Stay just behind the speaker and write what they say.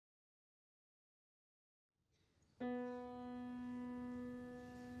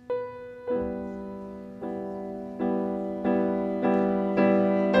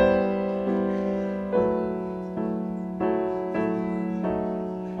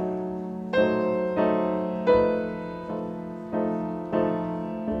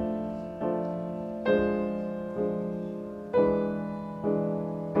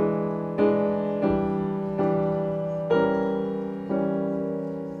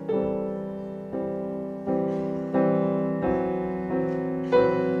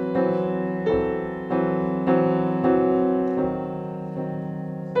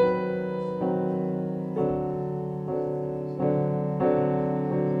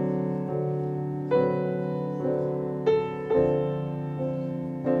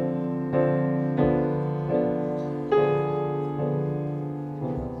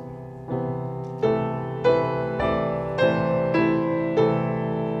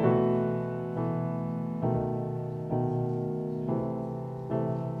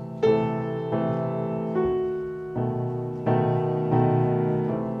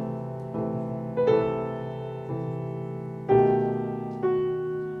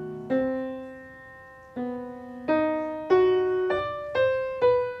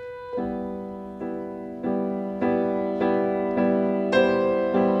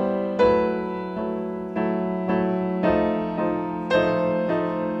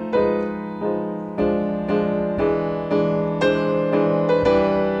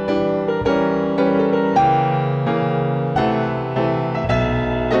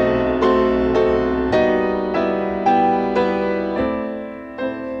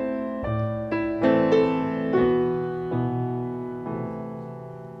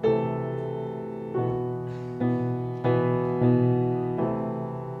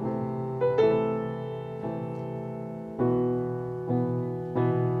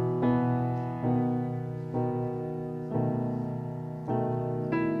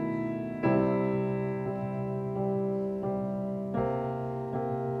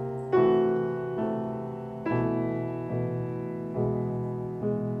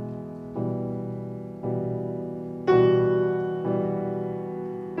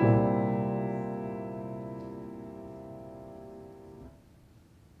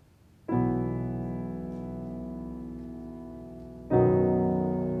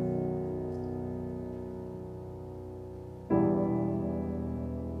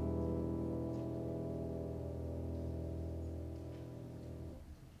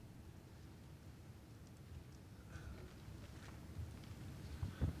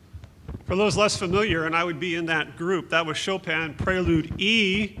For those less familiar, and I would be in that group, that was Chopin Prelude in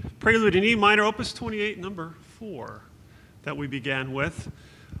E minor, Opus 28, number 4, that we began with.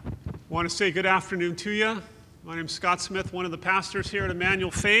 I want to say good afternoon to you. My name is Scott Smith, one of the pastors here at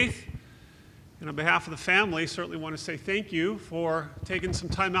Emmanuel Faith. And on behalf of the family, certainly want to say thank you for taking some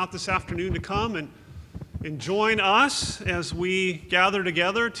time out this afternoon to come and join us as we gather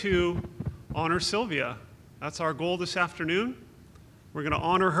together to honor Sylvia. That's our goal this afternoon. We're going to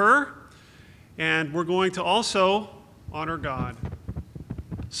honor her, and we're going to also honor God.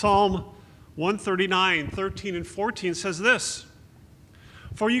 Psalm 139, 13 and 14 says this: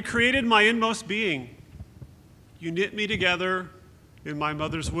 "For you created my inmost being. You knit me together in my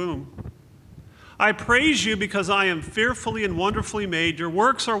mother's womb. I praise you because I am fearfully and wonderfully made. Your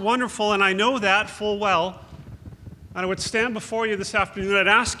works are wonderful, and I know that full well." And I would stand before you this afternoon and I'd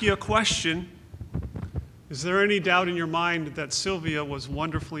ask you a question. Is there any doubt in your mind that Sylvia was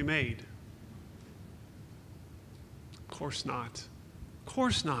wonderfully made? Of course not. Of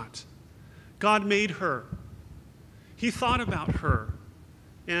course not. God made her. He thought about her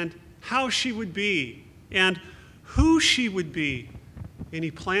and how she would be and who she would be. And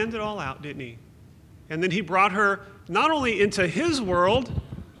he planned it all out, didn't he? And then he brought her not only into his world,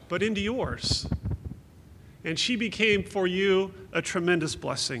 but into yours. And she became for you a tremendous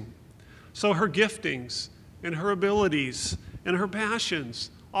blessing. So her giftings and her abilities and her passions,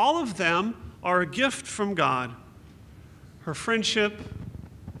 all of them are a gift from God. Her friendship,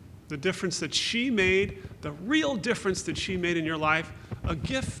 the difference that she made, the real difference that she made in your life, a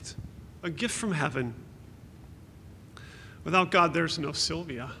gift from heaven. Without God, there's no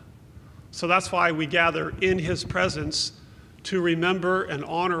Sylvia. So that's why we gather in his presence to remember and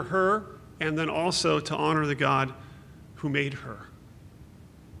honor her, and then also to honor the God who made her.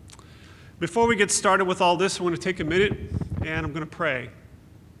 Before we get started with all this, I want to take a minute and I'm going to pray.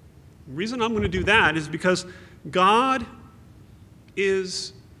 The reason I'm going to do that is because God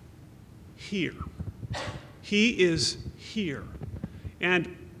is here. He is here.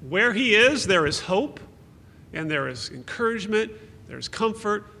 And where he is, there is hope, and there is encouragement, there's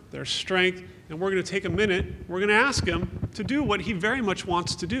comfort, there's strength, and we're going to take a minute, we're going to ask him to do what he very much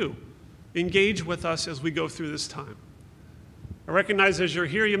wants to do. Engage with us as we go through this time. I recognize as you're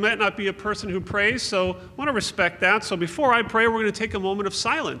here, you might not be a person who prays, so I want to respect that. So before I pray, we're going to take a moment of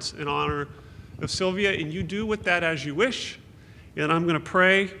silence in honor of Sylvia, and you do with that as you wish. And I'm going to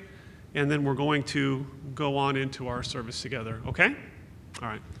pray, and then we're going to go on into our service together, okay? All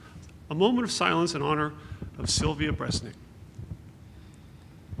right. A moment of silence in honor of Sylvia Bresnik.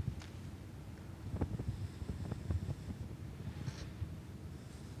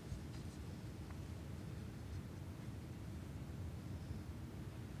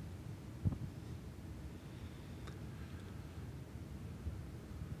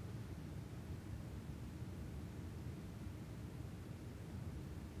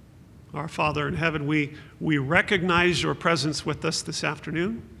 Our Father in heaven, we recognize your presence with us this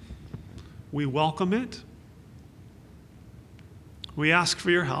afternoon. We welcome it. We ask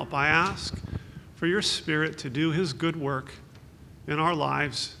for your help. I ask for your Spirit to do his good work in our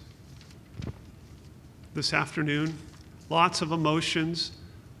lives this afternoon. Lots of emotions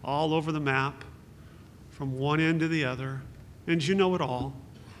all over the map, from one end to the other. And you know it all.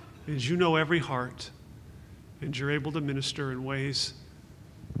 And you know every heart. And you're able to minister in ways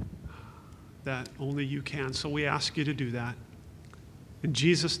that only you can. So we ask you to do that. In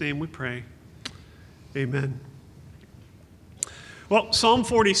Jesus' name we pray. Amen. Well, Psalm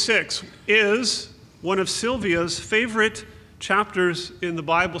 46 is one of Sylvia's favorite chapters in the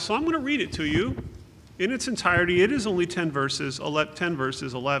Bible, so I'm going to read it to you in its entirety. It is only 10 verses, 11.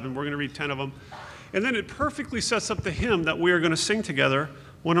 We're going to read 10 of them. And then it perfectly sets up the hymn that we are going to sing together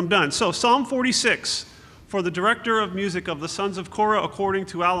when I'm done. So Psalm 46, for the director of music of the sons of Korah, according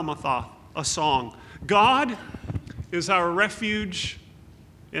to Alamathoth, a song. God is our refuge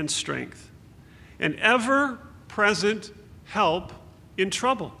and strength, an ever-present help in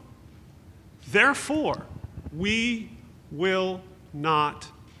trouble. Therefore, we will not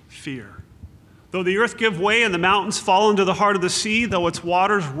fear. Though the earth give way and the mountains fall into the heart of the sea, though its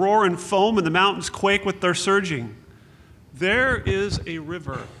waters roar and foam and the mountains quake with their surging, there is a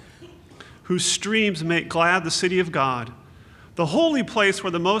river whose streams make glad the city of God, the holy place where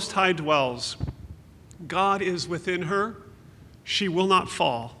the Most High dwells. God is within her. She will not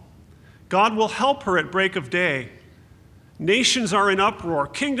fall. God will help her at break of day. Nations are in uproar.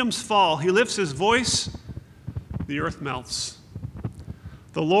 Kingdoms fall. He lifts his voice. The earth melts.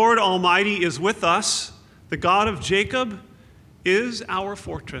 The Lord Almighty is with us. The God of Jacob is our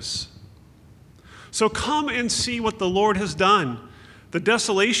fortress. So come and see what the Lord has done. the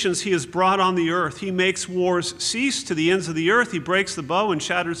desolations he has brought on the earth. He makes wars cease to the ends of the earth. He breaks the bow and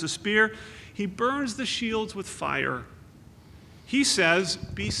shatters the spear. He burns the shields with fire. He says,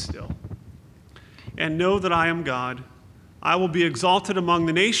 "Be still, and know that I am God. I will be exalted among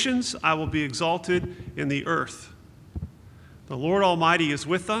the nations. I will be exalted in the earth. The Lord Almighty is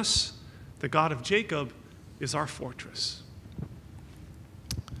with us. The God of Jacob is our fortress."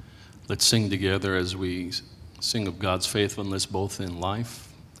 Let's sing together as we sing of God's faithfulness both in life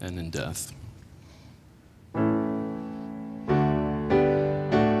and in death.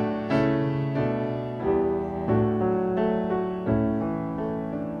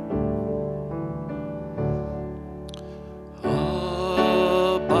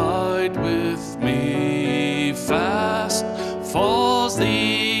 Abide with me, fast falls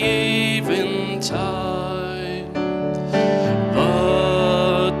the eventide.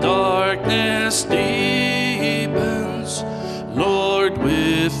 The darkness deepens, Lord,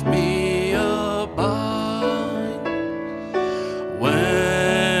 with me abide.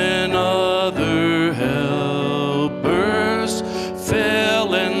 When other helpers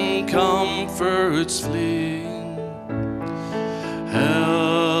fail and comforts flee,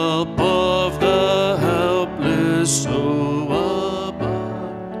 help of the helpless, so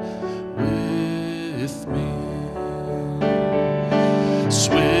abide with me.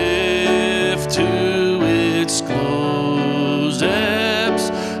 Swift to its close ebbs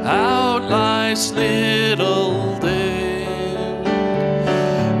out life's little day.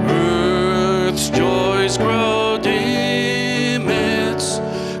 Earth's joys grow dim, its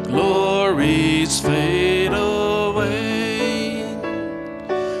glories fade away.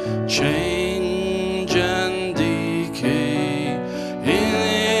 Change and decay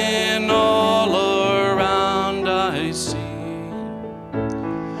in all around I see.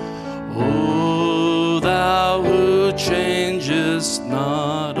 O thou who changest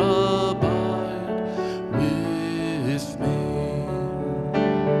not, abide with me.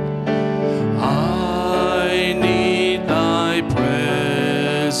 I need thy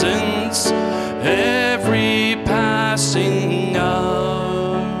presence every passing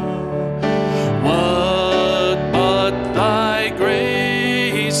hour. What but thy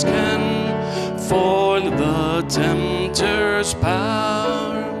grace can foil the tempter's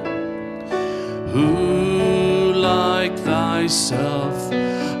power? Who like thyself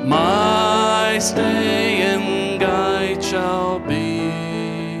my stay and guide shall be?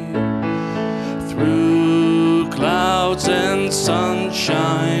 Through clouds and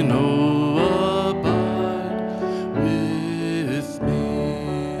sunshine, oh, abide with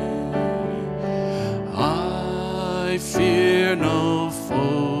me. I fear no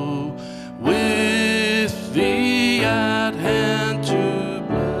foe, with thee at hand to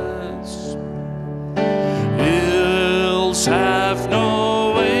bless. Ills have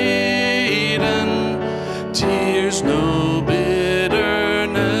no weight and tears no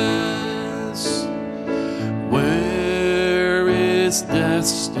bitterness. Where is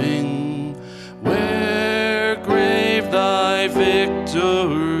death's sting? Where grave thy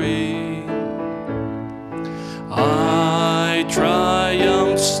victory? I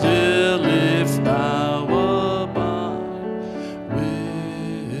triumph still if thou abide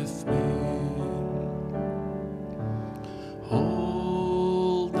with me.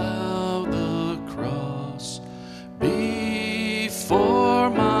 Hold thou the cross before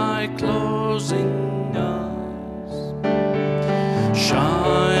my closing eyes.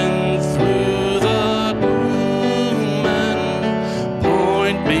 Shine through the gloom and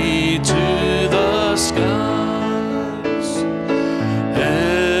point me to the skies.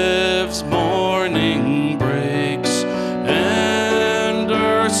 As morning breaks and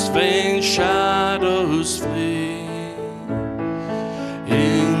earth's vain shadows flee,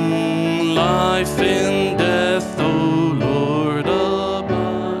 in life, in death, O Lord,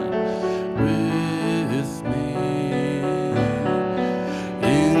 abide with me.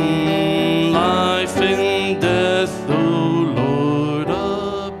 In life, in death, O Lord,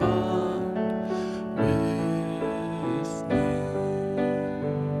 abide with me.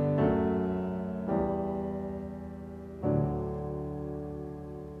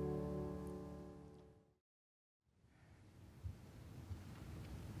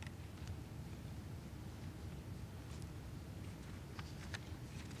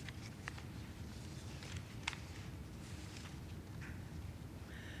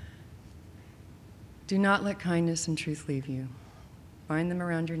 Do not let kindness and truth leave you. Bind them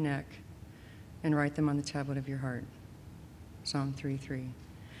around your neck and write them on the tablet of your heart. Psalm 3:3.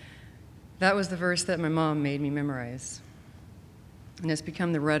 That was the verse that my mom made me memorize, and has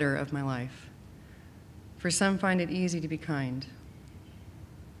become the rudder of my life. For some find it easy to be kind,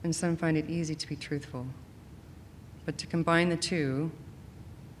 and some find it easy to be truthful. But to combine the two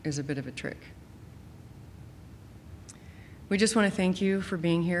is a bit of a trick. We just want to thank you for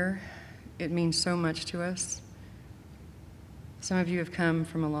being here. It means so much to us. Some of you have come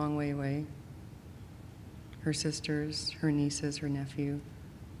from a long way away. Her sisters, her nieces, her nephew,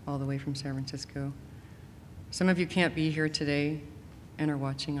 all the way from San Francisco. Some of you can't be here today and are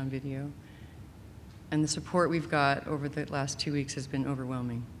watching on video. And the support we've got over the last 2 weeks has been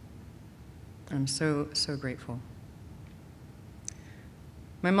overwhelming. I'm so, so grateful.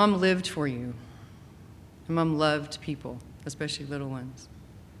 My mom lived for you. My mom loved people, especially little ones.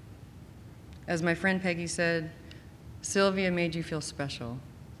 As my friend Peggy said, Sylvia made you feel special.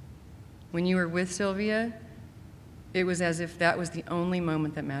 When you were with Sylvia, it was as if that was the only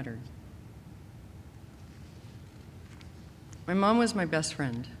moment that mattered. My mom was my best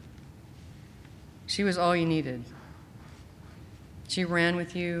friend. She was all you needed. She ran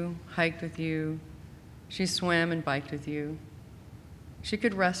with you, hiked with you. She swam and biked with you. She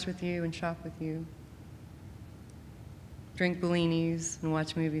could rest with you and shop with you, drink Bellinis and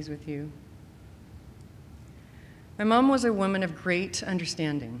watch movies with you. My mom was a woman of great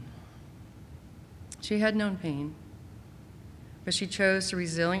understanding. She had known pain, but she chose to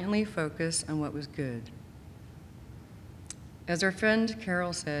resiliently focus on what was good. As our friend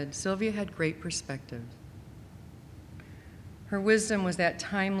Carol said, Sylvia had great perspective. Her wisdom was that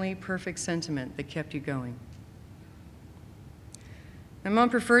timely, perfect sentiment that kept you going. My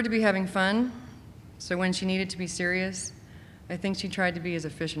mom preferred to be having fun, so when she needed to be serious, I think she tried to be as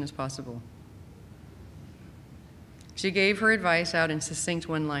efficient as possible. She gave her advice out in succinct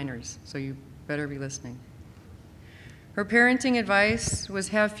one-liners, so you better be listening. Her parenting advice was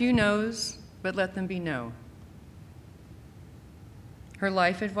have few no's, but let them be no. Her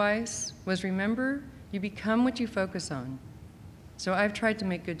life advice was remember, you become what you focus on. So I've tried to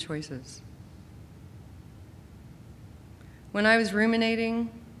make good choices. When I was ruminating,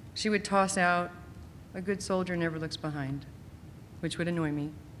 she would toss out, a good soldier never looks behind, which would annoy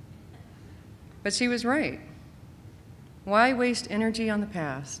me. But she was right. Why waste energy on the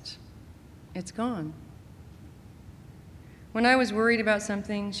past? It's gone. When I was worried about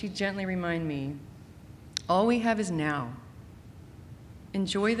something, she'd gently remind me, all we have is now.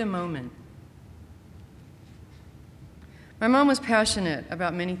 Enjoy the moment. My mom was passionate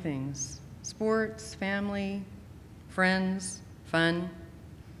about many things: sports, family, friends, fun.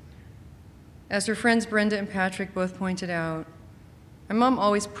 As her friends Brenda and Patrick both pointed out, my mom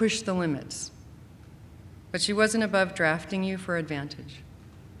always pushed the limits, but she wasn't above drafting you for advantage.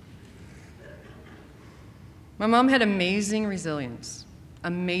 My mom had amazing resilience,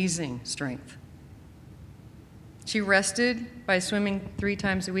 amazing strength. She rested by swimming 3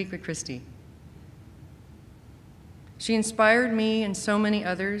 times a week with Christy. She inspired me and so many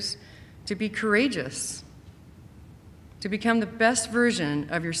others to be courageous, to become the best version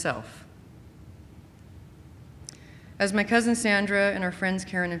of yourself. As my cousin Sandra and our friends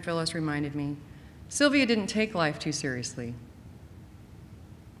Karen and Phyllis reminded me, Sylvia didn't take life too seriously.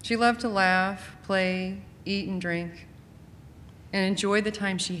 She loved to laugh, play, eat and drink, and enjoy the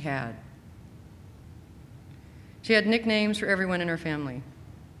time she had. She had nicknames for everyone in her family: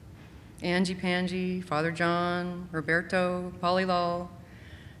 Angie Pangie, Father John, Roberto, Polly Lull,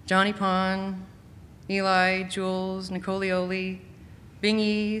 Johnny Pond, Eli, Jules, Nicolioli,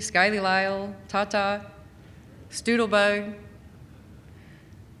 Bingy, Skyly Lyle, Tata, Stoodlebug.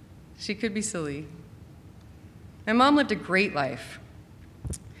 She could be silly. My mom lived a great life.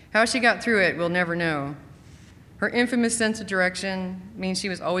 How she got through it, we'll never know. Her infamous sense of direction means she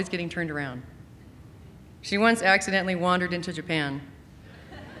was always getting turned around. She once accidentally wandered into Japan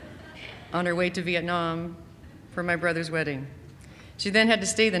on her way to Vietnam for my brother's wedding. She then had to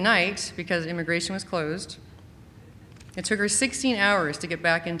stay the night because immigration was closed. It took her 16 hours to get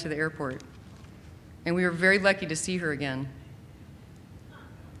back into the airport, and we were very lucky to see her again.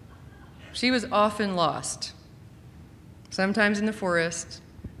 She was often lost, sometimes in the forest,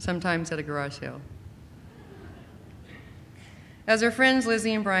 sometimes at a garage sale. As our friends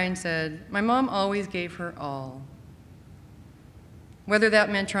Lizzie and Brian said, my mom always gave her all. Whether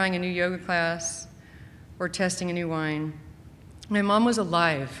that meant trying a new yoga class or testing a new wine, my mom was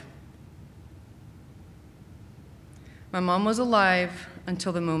alive. My mom was alive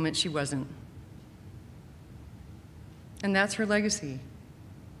until the moment she wasn't. And that's her legacy.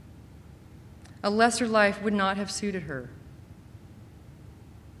 A lesser life would not have suited her.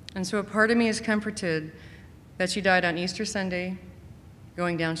 And so a part of me is comforted that she died on Easter Sunday,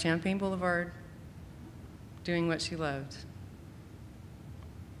 going down Champaign Boulevard, doing what she loved.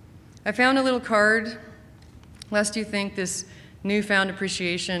 I found a little card, lest you think this newfound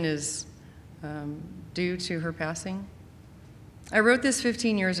appreciation is due to her passing. I wrote this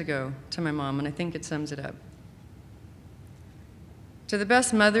 15 years ago to my mom, and I think it sums it up. To the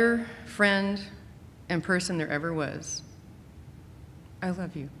best mother, friend, and person there ever was, I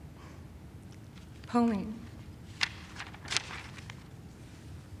love you. Pauline.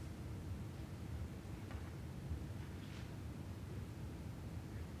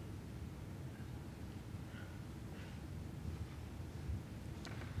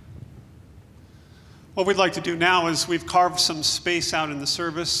 What we'd like to do now is we've carved some space out in the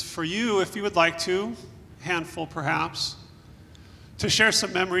service for you, if you would like to, a handful perhaps, to share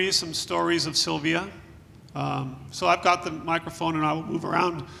some memories, some stories of Sylvia. So I've got the microphone and I will move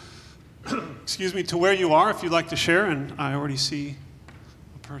around, excuse me, to where you are if you'd like to share, and I already see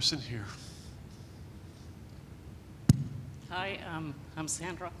a person here. Hi, I'm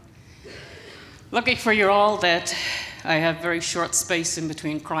Sandra. Lucky for you all that I have very short space in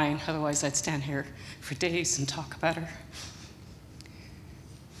between crying, otherwise I'd stand here for days and talk about her.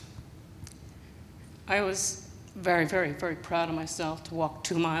 I was very, very, very proud of myself to walk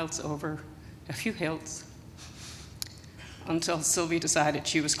 2 miles over a few hills until Sylvie decided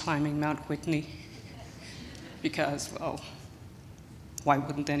she was climbing Mount Whitney because, well, why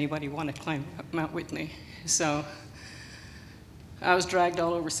wouldn't anybody want to climb Mount Whitney? So I was dragged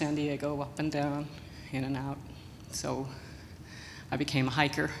all over San Diego, up and down, in and out. So I became a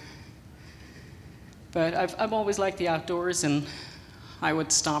hiker. But I've always liked the outdoors, and I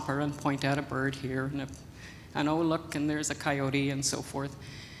would stop her and point out a bird here, and oh, look, and there's a coyote, and so forth.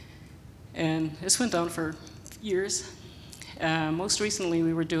 And this went on for years. Most recently,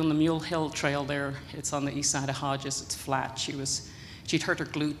 we were doing the Mule Hill Trail there. It's on the east side of Hodges. It's flat. She'd hurt her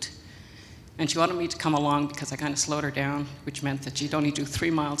glute, and she wanted me to come along because I kind of slowed her down, which meant that she'd only do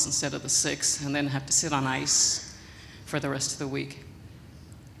 3 miles instead of the 6, and then have to sit on ice for the rest of the week.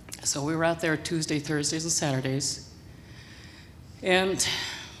 So we were out there Tuesday, Thursdays, and Saturdays, and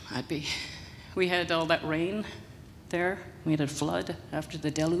we had all that rain there. We had a flood after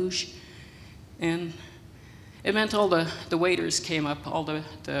the deluge, and it meant all the waders came up, all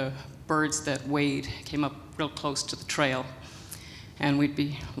the birds that wade came up real close to the trail, and we'd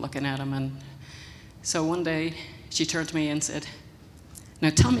be looking at them. And so one day she turned to me and said, "Now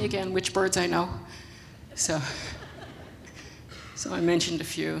tell me again which birds I know." So I mentioned a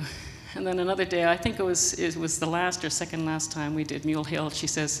few. And then another day, I think it was the last or second last time we did Mule Hill, she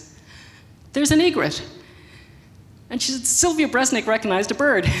says, "There's an egret." And she said, Sylvia Bresnik recognized a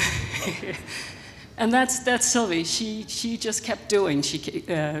bird. And that's Sylvie. She just kept doing. She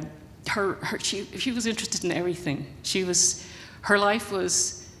was interested in everything. Her life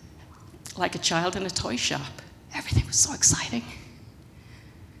was like a child in a toy shop. Everything was so exciting.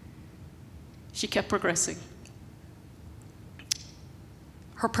 She kept progressing.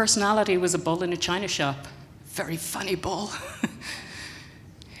 Her personality was a bull in a china shop. Very funny bull.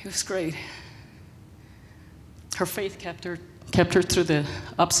 It was great. Her faith kept her through the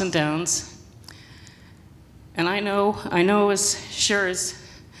ups and downs. And I know as sure as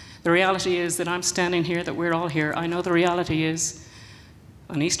the reality is that I'm standing here, that we're all here, I know the reality is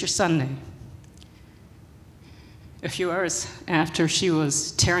on Easter Sunday, a few hours after she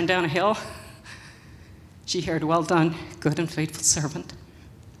was tearing down a hill, she heard, "Well done, good and faithful servant."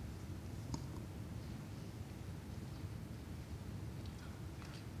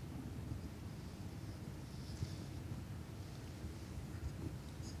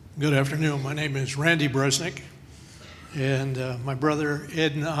 Good afternoon. My name is Randy Bresnik, and my brother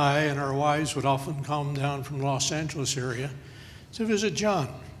Ed and I and our wives would often come down from the Los Angeles area to visit John.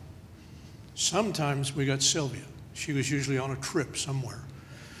 Sometimes we got Sylvia. She was usually on a trip somewhere.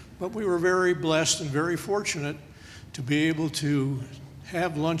 But we were very blessed and very fortunate to be able to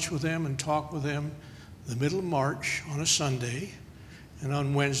have lunch with them and talk with them the middle of March on a Sunday. And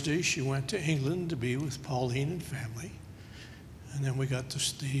on Wednesday, she went to England to be with Pauline and family. And then we got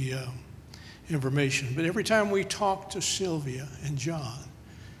the information. But every time we talked to Sylvia and John,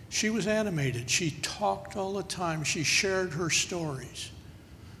 she was animated. She talked all the time. She shared her stories.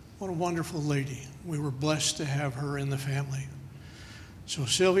 What a wonderful lady. We were blessed to have her in the family. So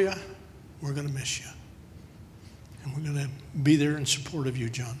Sylvia, we're going to miss you. And we're going to be there in support of you,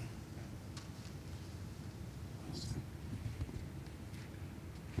 John.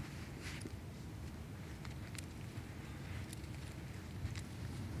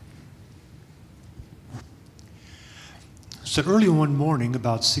 So early one morning,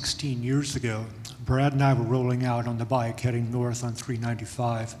 about 16 years ago, Brad and I were rolling out on the bike heading north on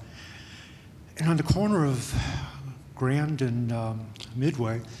 395. And on the corner of Grand and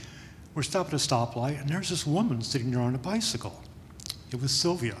Midway, we're stopped at a stoplight, and there's this woman sitting there on a bicycle. It was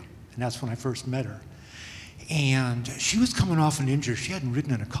Sylvia, and that's when I first met her. And she was coming off an injury. She hadn't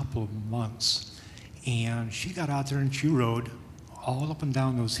ridden in a couple of months. And she got out there and she rode all up and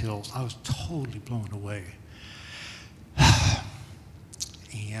down those hills. I was totally blown away.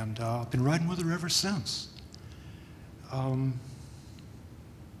 And I've been riding with her ever since.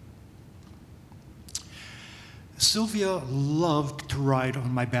 Sylvia loved to ride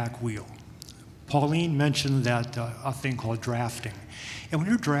on my back wheel. Pauline mentioned that a thing called drafting. And when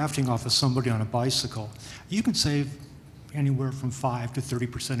you're drafting off of somebody on a bicycle, you can save anywhere from 5 to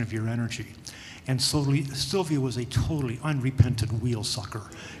 30% of your energy. And Sylvia was a totally unrepentant wheel sucker.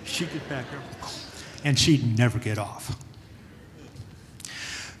 She'd get back there, and she'd never get off.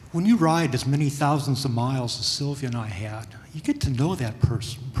 When you ride as many thousands of miles as Sylvia and I had, you get to know that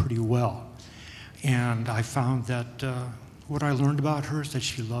person pretty well. And I found that what I learned about her is that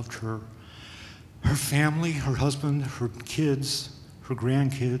she loved her family, her husband, her kids, her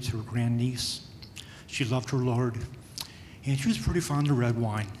grandkids, her grandniece. She loved her Lord, and she was pretty fond of red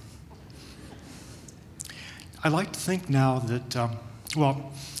wine. I like to think now that,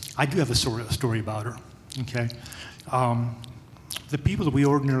 well, I do have a story about her, okay? The people that we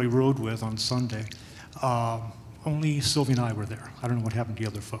ordinarily rode with on Sunday, only Sylvia and I were there. I don't know what happened to the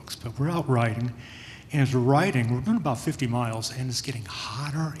other folks, but we're out riding, and as we're riding, we're doing about 50 miles, and it's getting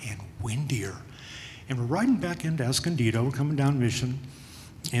hotter and windier. And we're riding back into Escondido, we're coming down Mission,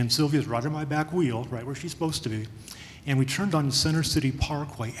 and Sylvia's right on my back wheel, right where she's supposed to be. And we turned on the Center City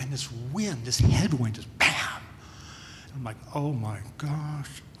Parkway, and this wind, this headwind, just bam! And I'm like, oh my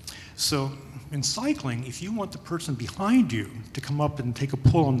gosh. So in cycling, if you want the person behind you to come up and take a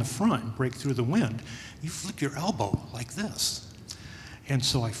pull on the front and break through the wind, you flick your elbow like this. And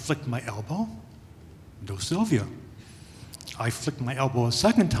so I flicked my elbow, no Sylvia. I flicked my elbow a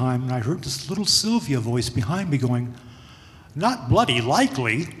second time, and I heard this little Sylvia voice behind me going, not bloody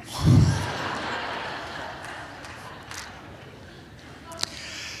likely.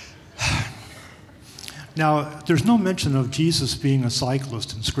 Now, there's no mention of Jesus being a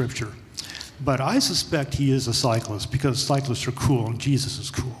cyclist in Scripture, but I suspect he is a cyclist because cyclists are cool and Jesus is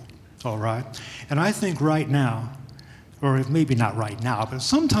cool, all right? And I think right now, or maybe not right now, but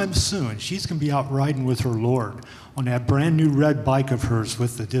sometime soon, she's going to be out riding with her Lord on that brand new red bike of hers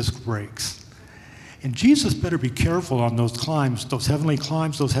with the disc brakes. And Jesus better be careful on those climbs, those heavenly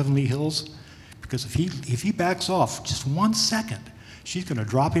hills, because if he backs off just 1 second, she's going to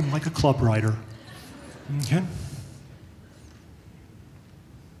drop him like a club rider. Okay?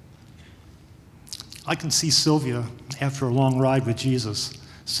 I can see Sylvia after a long ride with Jesus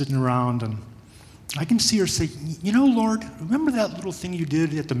sitting around, and I can see her say, you know, Lord, remember that little thing you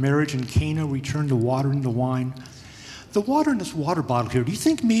did at the marriage in Cana where you turned the water into wine? The water in this water bottle here, do you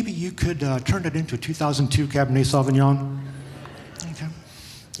think maybe you could turn it into a 2002 Cabernet Sauvignon? Okay.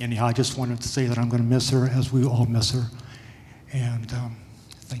 Anyhow, I just wanted to say that I'm going to miss her as we all miss her. And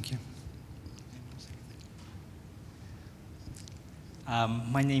thank you.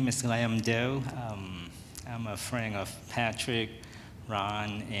 My name is Liam Doe. I'm a friend of Patrick,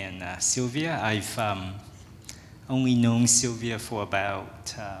 Ron, and Sylvia. I've only known Sylvia for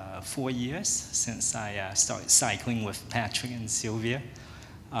about 4 years since I started cycling with Patrick and Sylvia.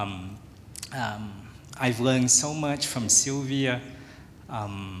 I've learned so much from Sylvia.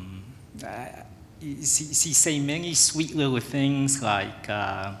 She say many sweet little things like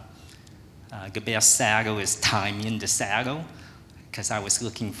the best saddle is time in the saddle, because I was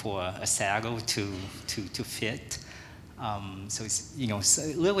looking for a saddle to fit. So it's, you know, so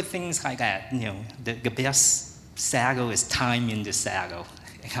little things like that. You know, the best saddle is time in the saddle.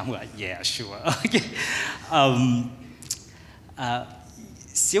 And I'm like, yeah, sure.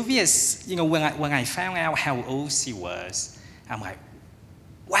 Sylvia's, you know, when I found out how old she was, I'm like,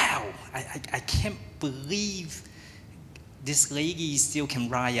 wow, I can't believe this lady still can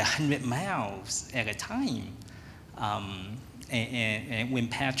ride 100 miles at a time. And when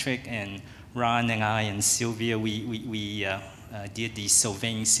Patrick and Ron and I and Sylvia, we did the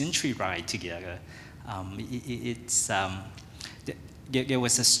Sylvain Century ride together. There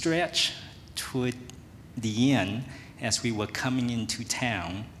was a stretch toward the end as we were coming into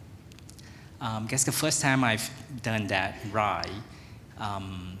town. That's the first time I've done that ride.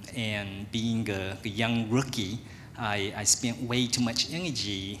 And being a young rookie, I spent way too much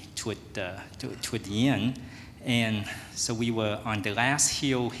energy toward the end. And so we were on the last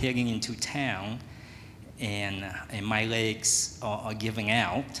hill heading into town, and my legs are giving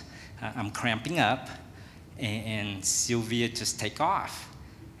out. I'm cramping up, and Sylvia just take off.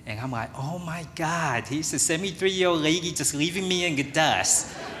 And I'm like, oh my God, here's a 73-year-old lady just leaving me in the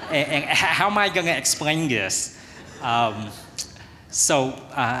dust. And how am I going to explain this? So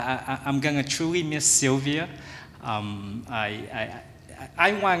I'm gonna truly miss Sylvia. I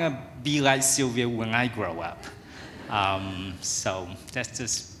wanna be like Sylvia when I grow up. So that's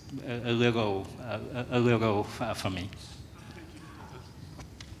just a little for me.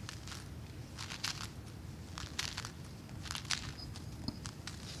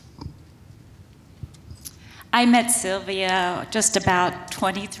 I met Sylvia just about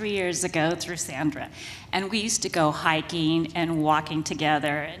 23 years ago through Sandra, and we used to go hiking and walking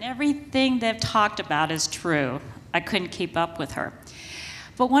together, and everything they've talked about is true. I couldn't keep up with her.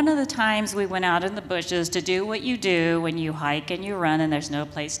 But one of the times we went out in the bushes to do what you do when you hike and you run and there's no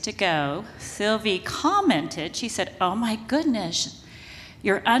place to go, Sylvie commented, she said, "Oh my goodness,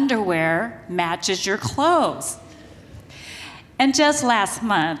 your underwear matches your clothes." And just last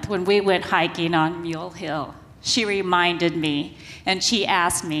month, when we went hiking on Mule Hill, she reminded me, and she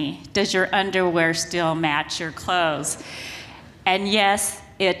asked me, "Does your underwear still match your clothes?" And yes,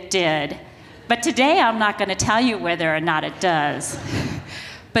 it did. But today I'm not going to tell you whether or not it does.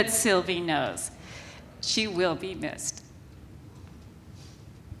 But Sylvie knows. She will be missed.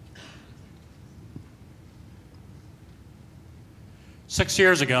 Six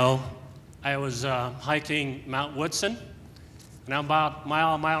years ago, I was hiking Mount Woodson, and I'm about a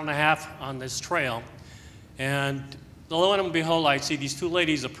mile and a half on this trail. And lo and behold, I see these two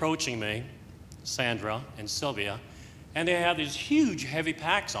ladies approaching me, Sandra and Sylvia, and they have these huge, heavy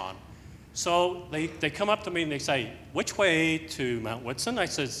packs on. So they come up to me and they say, "Which way to Mount Woodson?" I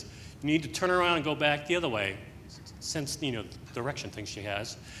says, "You need to turn around and go back the other way," since, you know, the direction thing she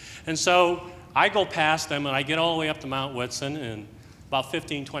has. And so I go past them and I get all the way up to Mount Woodson, and about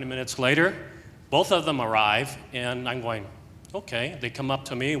 15, 20 minutes later, both of them arrive, and I'm going, okay. They come up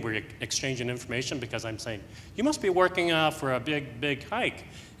to me, we're exchanging information because I'm saying, "You must be working for a big hike."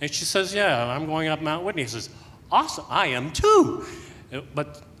 And she says, "Yeah, I'm going up Mount Whitney." He says, "Awesome, I am too."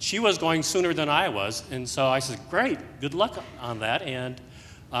 But she was going sooner than I was, and so I said, "Great, good luck on that, and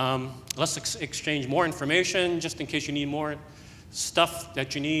let's exchange more information just in case you need more stuff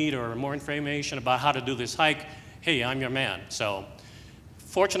that you need or more information about how to do this hike. Hey, I'm your man." So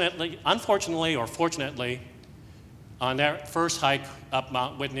unfortunately or fortunately, on that first hike up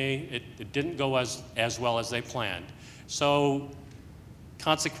Mount Whitney, it didn't go as well as they planned. So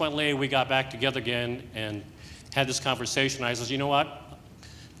consequently, we got back together again and had this conversation. I said, "You know what?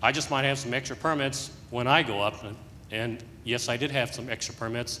 I just might have some extra permits when I go up." And yes, I did have some extra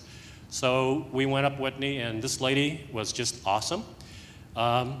permits. So we went up Whitney, and this lady was just awesome.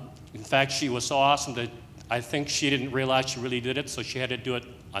 In fact, she was so awesome that I think she didn't realize she really did it, so she had to do it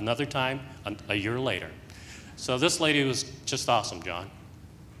another time a year later. So this lady was just awesome, John.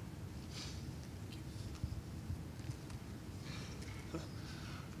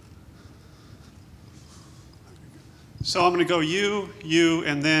 So I'm going to go you,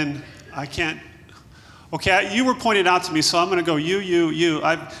 and then I can't. Okay, you were pointed out to me, so I'm going to go you.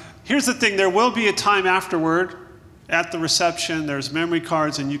 Here's the thing, there will be a time afterward at the reception. There's memory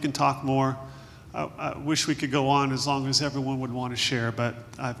cards, and you can talk more. I wish we could go on as long as everyone would want to share, but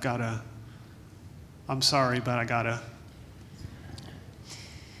I'm sorry, but I got to.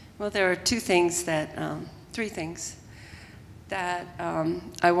 Well, there are three things that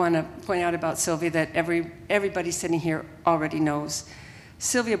I want to point out about Sylvia that everybody sitting here already knows.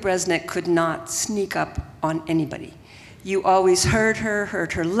 Sylvia Bresnik could not sneak up on anybody. You always heard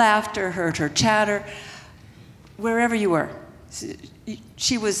her laughter, heard her chatter, wherever you were.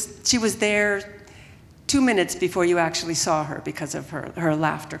 She was there 2 minutes before you actually saw her because of her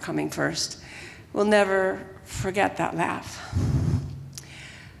laughter coming first. We'll never forget that laugh.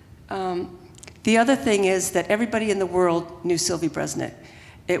 The other thing is that everybody in the world knew Sylvie Bresnik.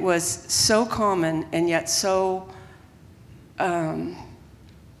 It was so common and yet so,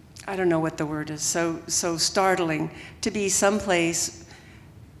 I don't know what the word is, so startling to be someplace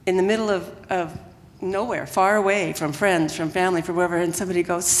in the middle of nowhere, far away from friends, from family, from wherever, and somebody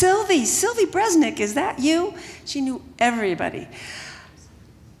goes, Sylvie Bresnik, is that you?" She knew everybody.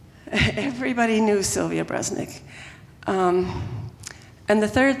 Everybody knew Sylvia Bresnik. And the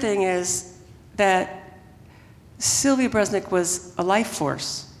third thing is that Sylvia Bresnik was a life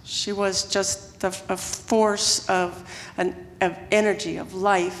force. She was just a force of energy, of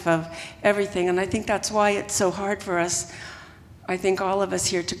life, of everything. And I think that's why it's so hard for us, I think all of us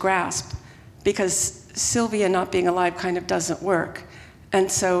here, to grasp, because Sylvia not being alive kind of doesn't work.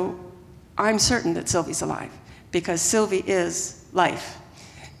 And so I'm certain that Sylvie's alive, because Sylvie is life.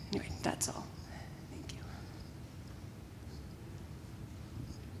 Anyway, that's all. Thank you.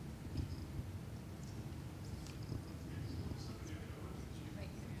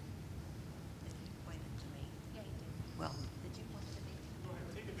 Well, did you want to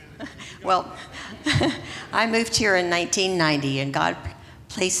Well, I moved here in 1990, and God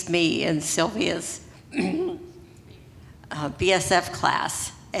placed me in Sylvia's BSF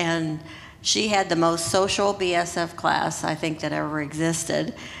class. And she had the most social BSF class I think that ever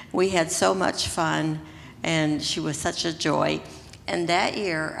existed. We had so much fun, and she was such a joy. And that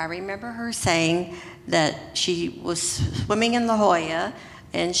year, I remember her saying that she was swimming in La Jolla,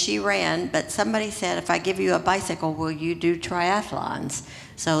 and she ran, but somebody said, if I give you a bicycle, will you do triathlons?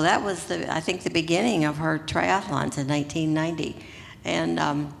 So that was, I think, the beginning of her triathlons in 1990,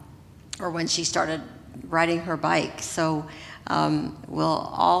 and or when she started riding her bike. So we'll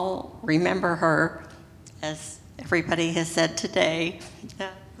all remember her, as everybody has said today,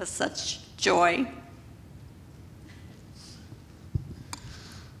 with such joy.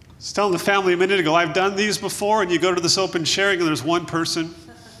 I was telling the family a minute ago, I've done these before, and you go to this open sharing, and there's one person,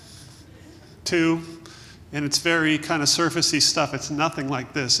 two, and it's very kind of surfacey stuff. It's nothing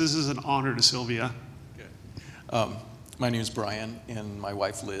like this. This is an honor to Sylvia. Okay. My name is Brian, and my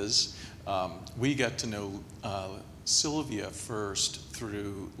wife Liz. We got to know Sylvia first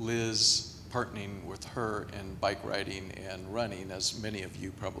through Liz partnering with her in bike riding and running, as many of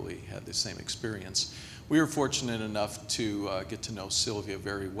you probably had the same experience. We were fortunate enough to get to know Sylvia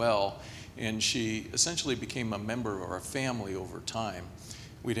very well, and she essentially became a member of our family over time.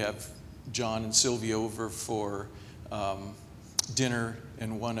 We'd have John and Sylvia over for dinner,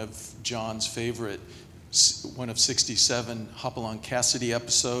 and one of John's favorite, one of 67 Hopalong Cassidy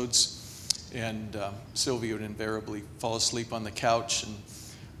episodes, and Sylvia would invariably fall asleep on the couch.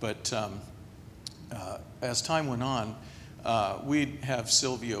 But as time went on, we'd have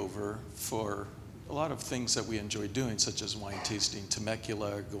Sylvia over for a lot of things that we enjoyed doing, such as wine tasting,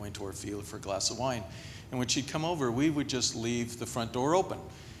 Temecula, going to our field for a glass of wine. And when she'd come over, we would just leave the front door open.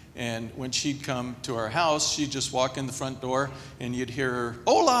 And when she'd come to our house, she'd just walk in the front door, and you'd hear her,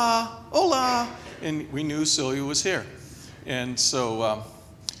 "Hola, hola," and we knew Sylvia was here. And so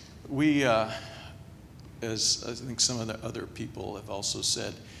we, as I think some of the other people have also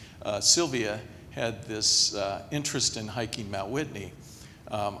said, Sylvia had this interest in hiking Mount Whitney.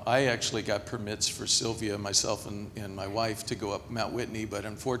 I actually got permits for Sylvia, myself, and my wife to go up Mount Whitney, but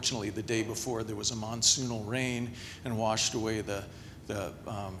unfortunately the day before there was a monsoonal rain and washed away the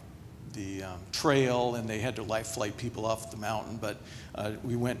trail, and they had to life flight people off the mountain. But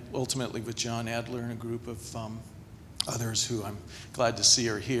we went ultimately with John Adler and a group of others who I'm glad to see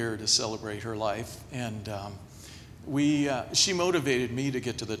are here to celebrate her life. And she motivated me to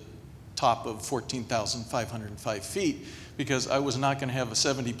get to the top of 14,505 feet, because I was not going to have a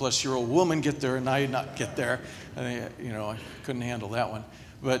 70-plus-year-old woman get there and I not get there. I couldn't handle that one.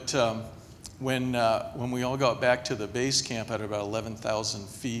 But when we all got back to the base camp at about 11,000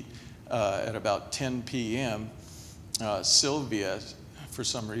 feet at about 10 p.m., Sylvia, for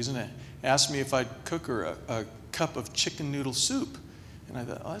some reason, asked me if I'd cook her a cup of chicken noodle soup. And I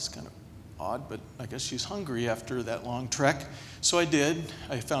thought, oh, that's kind of odd, but I guess she's hungry after that long trek. So I did.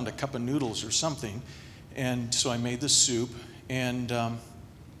 I found a cup of noodles or something, and so I made the soup. And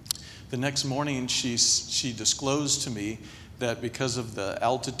the next morning, she disclosed to me that because of the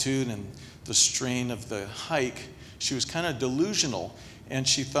altitude and the strain of the hike, she was kind of delusional, and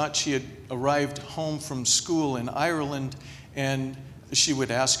she thought she had arrived home from school in Ireland, and she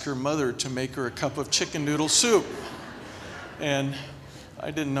would ask her mother to make her a cup of chicken noodle soup. And I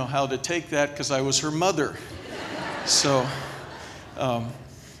didn't know how to take that because I was her mother. So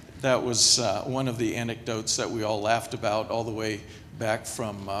that was one of the anecdotes that we all laughed about all the way back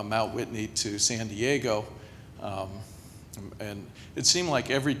from Mount Whitney to San Diego. And it seemed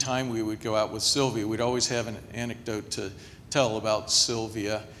like every time we would go out with Sylvia, we'd always have an anecdote to tell about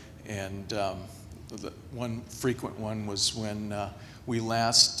Sylvia. And the one frequent one was when we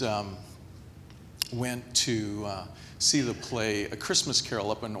last went to see the play A Christmas Carol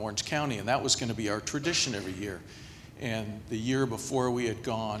up in Orange County, and that was going to be our tradition every year. And the year before we had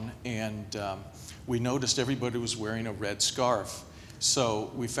gone, and we noticed everybody was wearing a red scarf.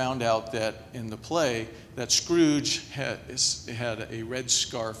 So we found out that in the play that Scrooge had a red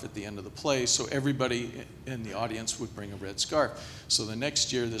scarf at the end of the play, so everybody in the audience would bring a red scarf. So the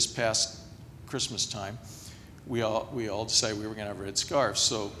next year, this past Christmas time, we all decided we were going to have red scarves.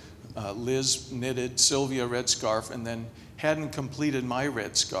 So Liz knitted Sylvia a red scarf, and then hadn't completed my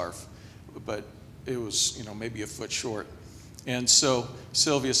red scarf, but it was maybe a foot short. And so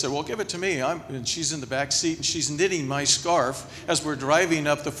Sylvia said, well, give it to me. And she's in the back seat, and she's knitting my scarf as we're driving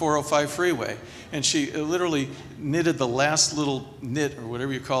up the 405 freeway. And she literally knitted the last little knit, or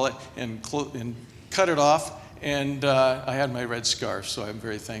whatever you call it, and cut it off. And I had my red scarf, so I'm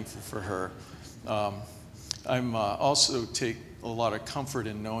very thankful for her. I'm also take a lot of comfort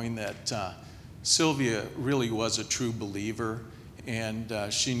in knowing that Sylvia really was a true believer, and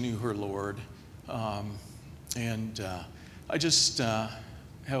she knew her Lord. I just have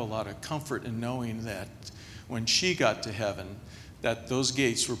a lot of comfort in knowing that when she got to heaven, that those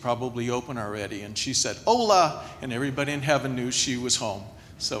gates were probably open already, and she said, "Hola," and everybody in heaven knew she was home.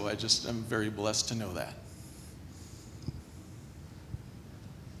 So I'm very blessed to know that.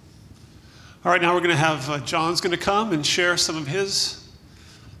 All right, now we're going to have John's going to come and share some of his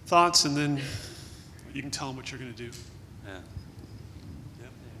thoughts, and then you can tell him what you're going to do. Yeah.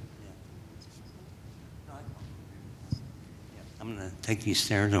 I'm going to take these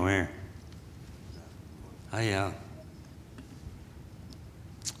stairs over here.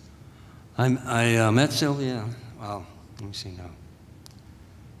 I met Sylvia, well, let me see now.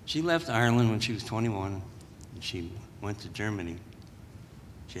 She left Ireland when she was 21, and she went to Germany.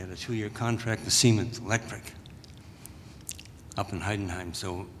 She had a 2-year contract with Siemens Electric up in Heidenheim.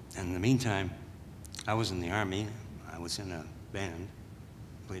 So in the meantime, I was in the Army. I was in a band,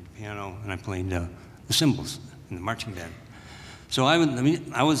 played the piano, and I played the cymbals in the marching band. So I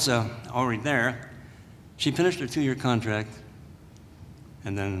was already there. She finished her 2-year contract,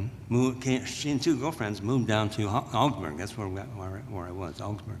 and then she and 2 girlfriends moved down to Augsburg. That's where I was,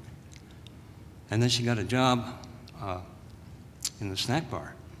 Augsburg. And then she got a job in the snack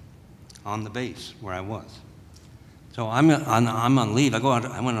bar on the base where I was. So I'm on leave. I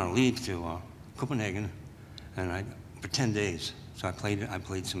went on leave to Copenhagen, and for 10 days. So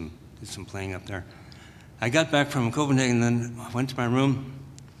did some playing up there. I got back from Copenhagen, then went to my room,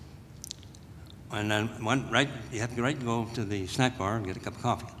 and then you have to go to the snack bar and get a cup of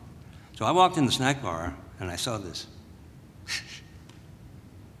coffee. So I walked in the snack bar, and I saw this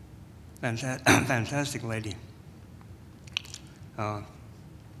fantastic lady.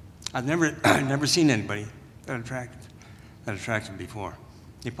 I've never seen anybody that attractive before.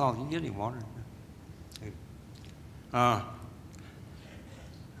 Hey, Paul, can you get any water?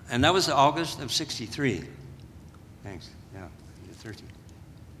 And that was August of '63. Thanks. Yeah, you're thirsty.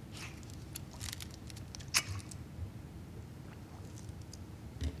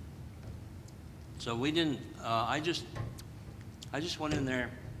 So we didn't. I just went in there.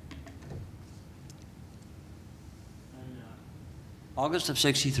 August of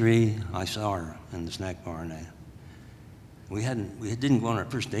 '63, I saw her in the snack bar, and we didn't go on our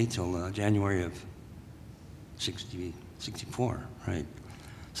first date till January of '64, right?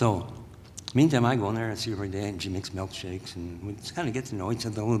 So, meantime, I go in there and see her every day, and she makes milkshakes, and we just kind of get to know each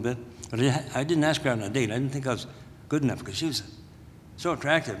other a little bit. But I didn't ask her out on a date. I didn't think I was good enough because she was so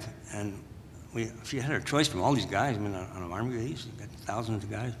attractive, and she had her choice from all these guys. I mean, on an army base, you got thousands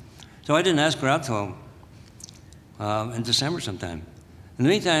of guys. So I didn't ask her out till in December sometime. In the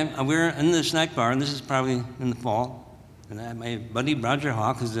meantime, we were in the snack bar, and this is probably in the fall, and I had my buddy Roger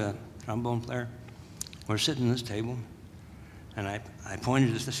Hawk, who's a trombone player. We're sitting at this table, and I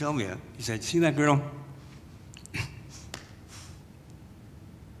pointed to Sylvia. He said, "See that girl?"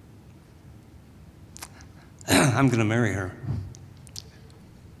 I'm going to marry her.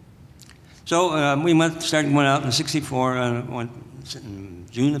 So we started going out in '64, in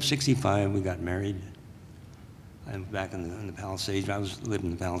June of '65, we got married. I'm back in the Palisades. I was living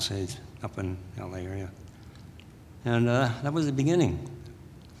in the Palisades up in the LA area. And that was the beginning.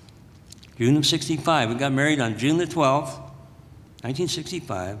 June of '65. We got married on June the 12th,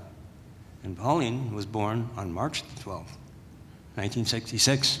 1965. And Pauline was born on March the 12th,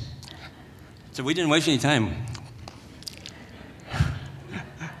 1966. So we didn't waste any time.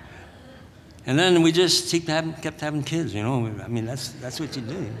 And then we just kept having kids, you know. I mean, that's what you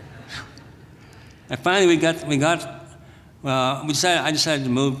do. And finally, I decided to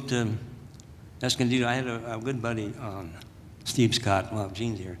move to Escondido. I had a good buddy, Steve Scott. Well,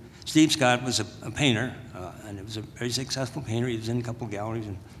 Gene's here. Steve Scott was a painter, and he was a very successful painter. He was in a couple galleries,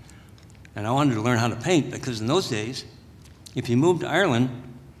 and I wanted to learn how to paint because in those days, if you moved to Ireland,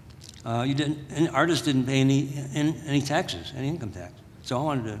 artists didn't pay any taxes, any income tax.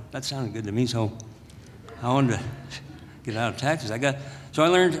 So that sounded good to me. So I wanted to get out of taxes. So I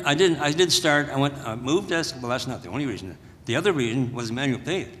learned. I moved to Escondido. Well, that's not the only reason. The other reason was Emmanuel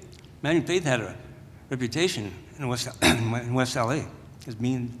Faith. Emmanuel Faith had a reputation in West LA as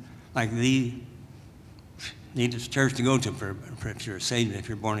being like the neatest church to go to for if you're saved, if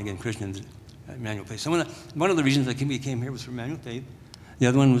you're born again Christian. Emmanuel Faith. So one of the reasons I came here was for Emmanuel Faith. The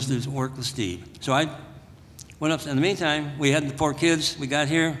other one was to work with Steve. So I went up. In the meantime, we had the 4 kids. We got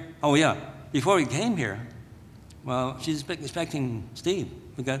here. Oh yeah, before we came here. Well, she's expecting Steve.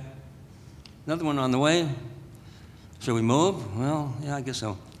 We got another one on the way. Should we move? Well, yeah, I guess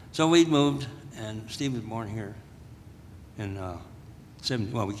so. So we moved, and Steve was born here in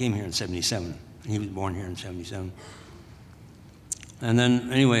well, we came here in 77. He was born here in 77. And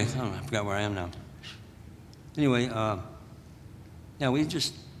then, anyway, I forgot where I am now. Anyway, yeah, we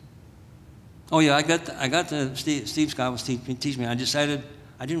just, oh yeah, I got to, Steve Scott was teaching me. I decided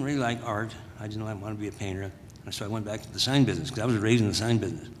I didn't really like art. I didn't want to be a painter. And so I went back to the sign business, because I was raised in the sign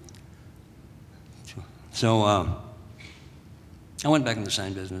business. So I went back in the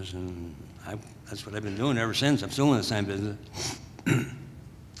sign business, and that's what I've been doing ever since. I'm still in the sign business.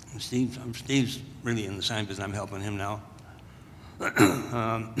 Steve's really in the sign business. I'm helping him now.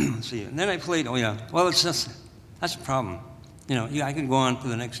 Let's see. And then I played, oh yeah, well, it's just, that's the problem. You know, I can go on for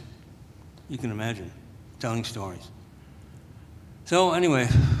the next, you can imagine, telling stories. So anyway,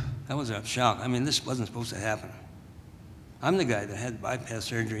 that was a shock. I mean, this wasn't supposed to happen. I'm the guy that had bypass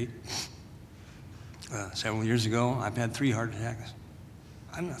surgery several years ago. I've had 3 heart attacks.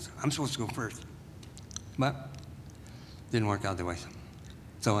 I'm supposed to go first, but didn't work out that way.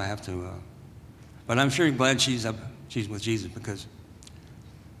 So I have to, but I'm sure glad she's with Jesus, because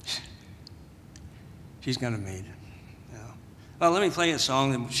she's got it made. You know. Well, let me play a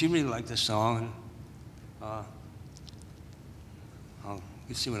song. She really liked this song. And, I'll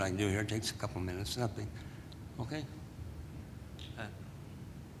see what I can do here. It takes a couple minutes, nothing. Okay?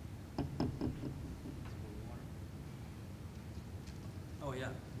 Oh, yeah.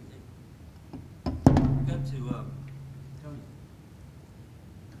 Got to tell you.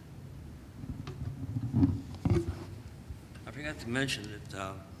 I forgot to mention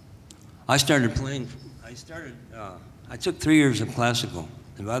that I started playing, I took 3 years of classical.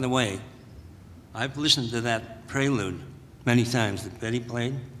 And by the way, I've listened to that prelude many times that Betty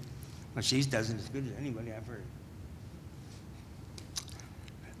played, but she does it as good as anybody I've heard.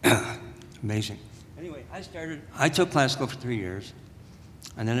 Amazing. Anyway, I took classical for 3 years,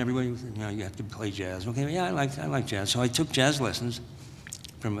 and then everybody was, you know, you have to play jazz. Okay, yeah, I like jazz. So I took jazz lessons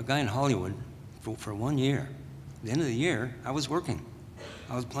from a guy in Hollywood for 1 year. At the end of the year, I was working.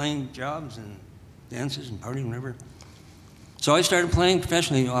 I was playing jobs and dances and partying, whatever. So I started playing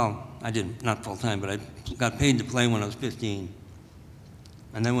professionally. Well, I didn't, not full time, but I got paid to play when I was 15.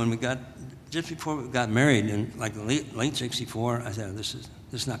 And then when just before we got married, in like late '64, I said, this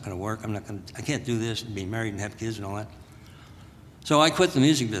is not going to work. I can't do this and be married and have kids and all that. So I quit the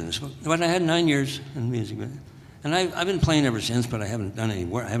music business. But I had 9 years in the music business. And I've been playing ever since, but I haven't done any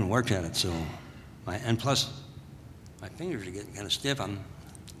work. I haven't worked at it. So, and plus, my fingers are getting kind of stiff. I'm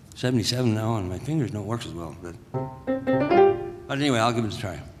 77 now, and my fingers don't work as well. But anyway, I'll give it a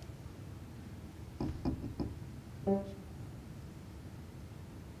try.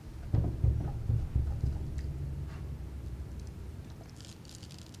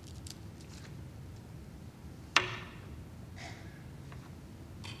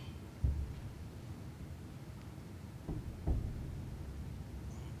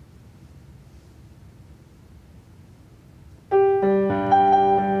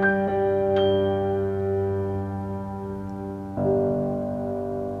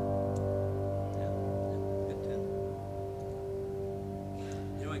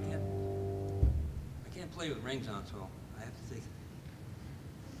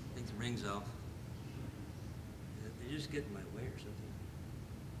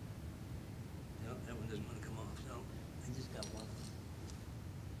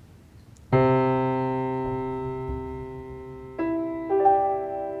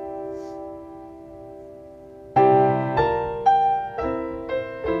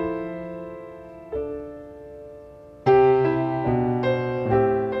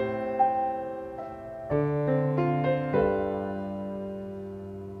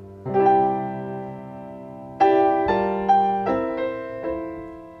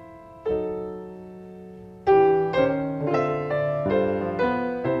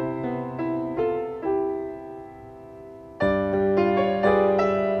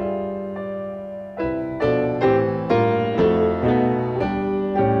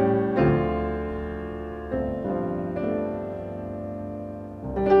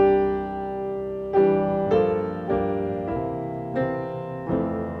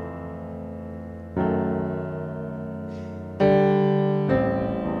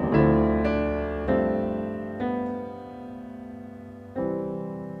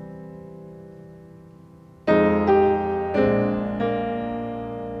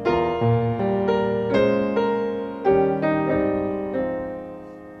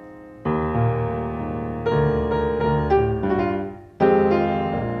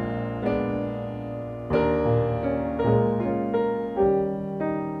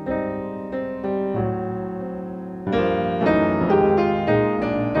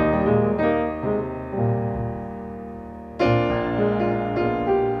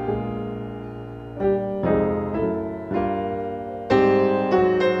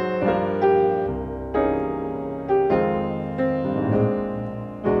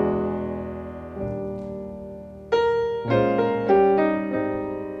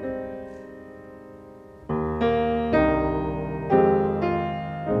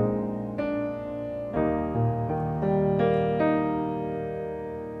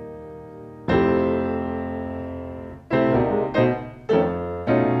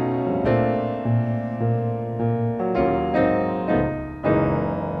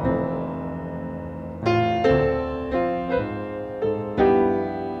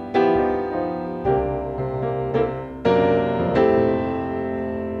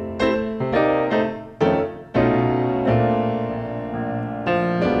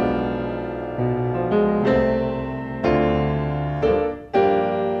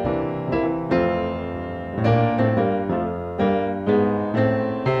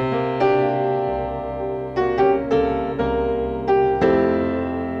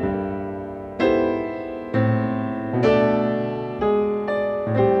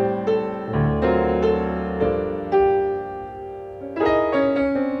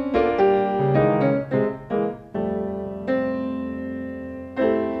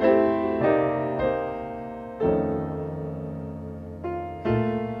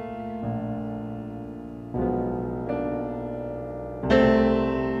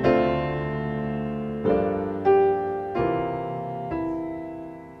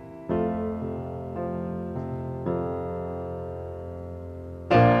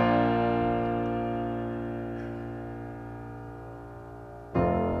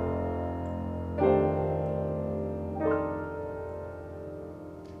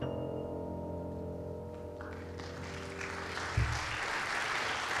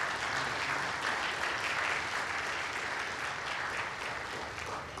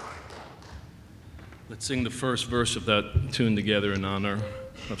 Let's sing the first verse of that tune together in honor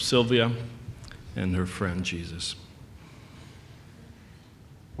of Sylvia and her friend Jesus.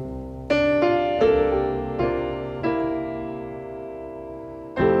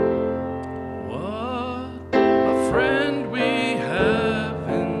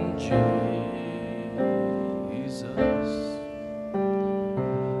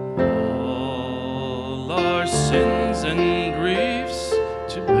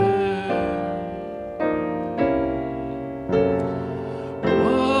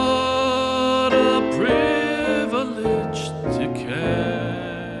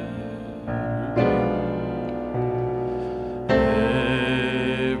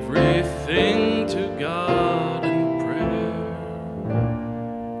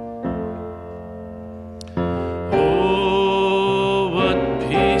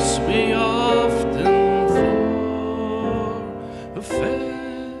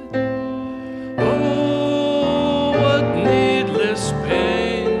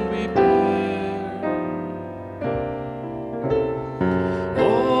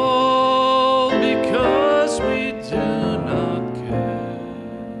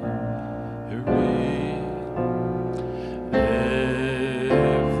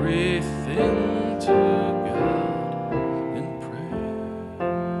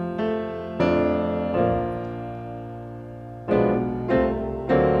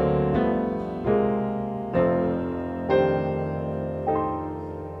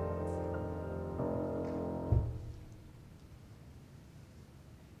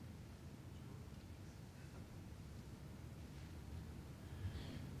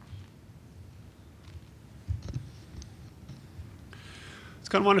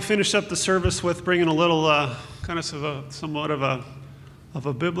 Kind of want to finish up the service with bringing a little somewhat of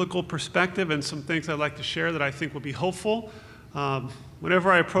a biblical perspective and some things I'd like to share that I think will be hopeful.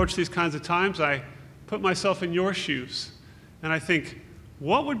 Whenever I approach these kinds of times, I put myself in your shoes, and I think,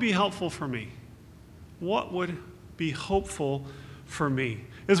 what would be helpful for me? What would be hopeful for me?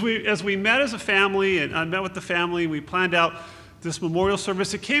 As we met as a family, and I met with the family, we planned out this memorial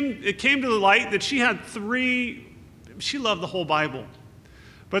service. It came to the light that she loved the whole Bible.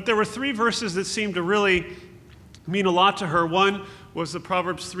 But there were 3 verses that seemed to really mean a lot to her. One was the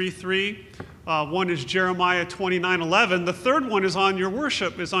Proverbs 3:3. One is Jeremiah 29:11. The third one is on your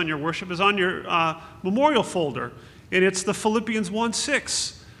memorial folder. And it's the Philippians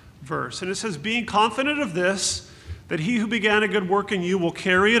 1:6 verse. And it says, being confident of this, that he who began a good work in you will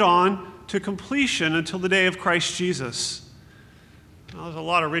carry it on to completion until the day of Christ Jesus. Now, there's a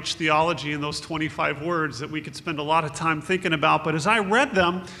lot of rich theology in those 25 words that we could spend a lot of time thinking about, but as I read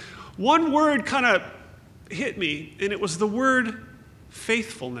them, one word kind of hit me, and it was the word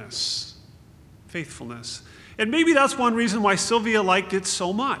faithfulness. Faithfulness. And maybe that's one reason why Sylvia liked it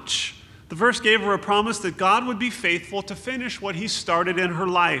so much. The verse gave her a promise that God would be faithful to finish what he started in her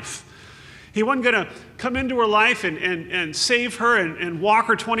life. He wasn't going to come into her life and save her and walk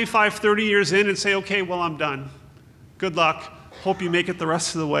her 25, 30 years in and say, okay, well, I'm done. Good luck. Hope you make it the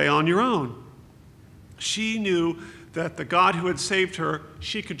rest of the way on your own. She knew that the God who had saved her,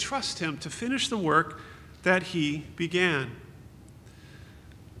 she could trust him to finish the work that he began.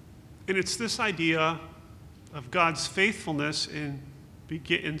 And it's this idea of God's faithfulness in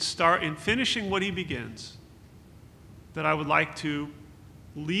finishing what he begins that I would like to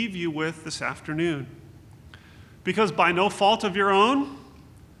leave you with this afternoon. Because by no fault of your own,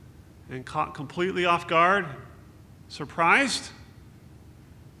 and caught completely off guard, surprised,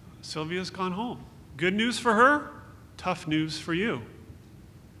 Sylvia's gone home. Good news for her, tough news for you.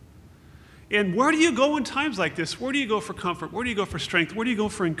 And where do you go in times like this? Where do you go for comfort? Where do you go for strength? Where do you go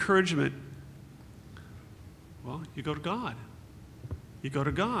for encouragement? Well, you go to God. You go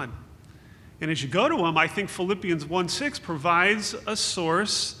to God. And as you go to him, I think Philippians 1:6 provides a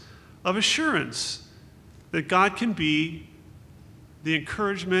source of assurance that God can be the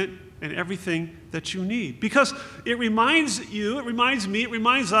encouragement and everything that you need. Because it reminds you, it reminds me, it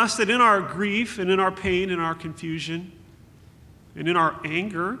reminds us that in our grief and in our pain and our confusion and in our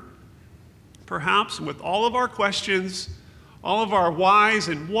anger, perhaps, and with all of our questions, all of our whys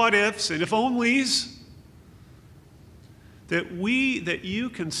and what ifs and if onlys, that you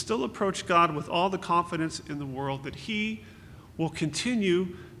can still approach God with all the confidence in the world that he will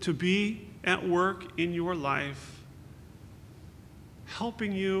continue to be at work in your life,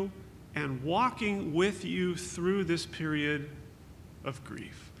 helping you and walking with you through this period of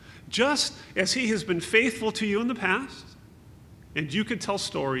grief. Just as he has been faithful to you in the past, and you could tell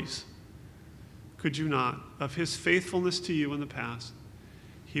stories, could you not, of his faithfulness to you in the past,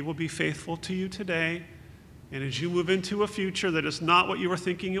 he will be faithful to you today. And as you move into a future that is not what you were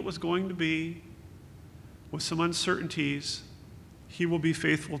thinking it was going to be, with some uncertainties, he will be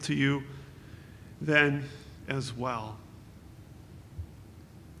faithful to you then as well.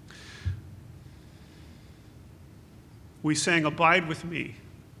 We sang, "Abide with me,"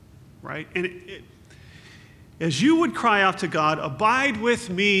 right? And as you would cry out to God, "Abide with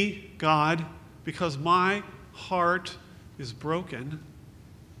me, God, because my heart is broken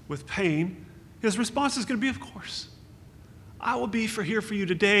with pain," his response is going to be, "Of course. I will be here for you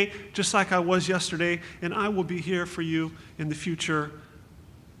today, just like I was yesterday, and I will be here for you in the future."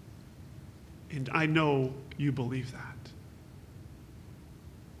 And I know you believe that.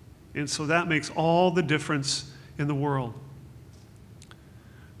 And so that makes all the difference in the world.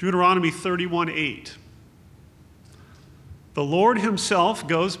 Deuteronomy 31:8. "The Lord himself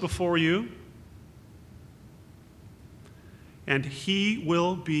goes before you, and he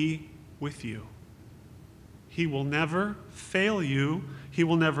will be with you. He will never fail you. He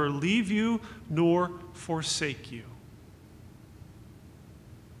will never leave you nor forsake you."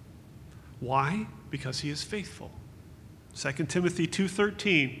 Why? Because he is faithful. 2 Timothy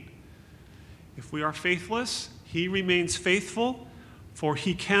 2:13. "If we are faithless, he remains faithful, for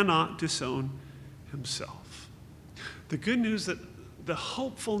he cannot disown himself." The good news, the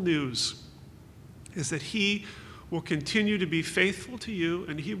hopeful news, is that he will continue to be faithful to you,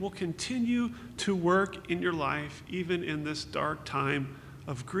 and he will continue to work in your life, even in this dark time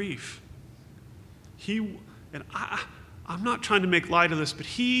of grief. I'm not trying to make light of this, but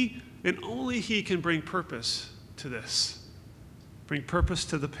he, and only he, can bring purpose to this, bring purpose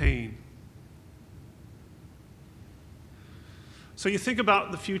to the pain. So you think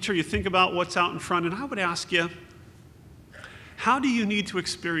about the future, you think about what's out in front, and I would ask you, how do you need to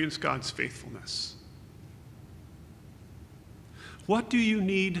experience God's faithfulness? What do you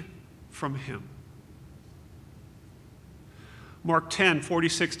need from him? Mark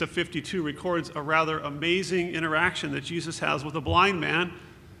 10:46-52 records a rather amazing interaction that Jesus has with a blind man.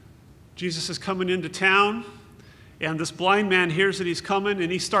 Jesus is coming into town, and this blind man hears that he's coming,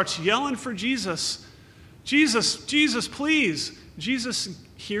 and he starts yelling for Jesus. "Jesus, Jesus, please." Jesus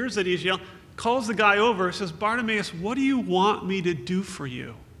hears that he's yelling, calls the guy over, says, "Bartimaeus, what do you want me to do for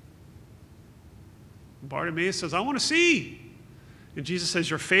you?" And Bartimaeus says, "I want to see." And Jesus says,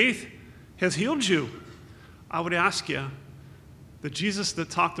 "Your faith has healed you." I would ask you, the Jesus that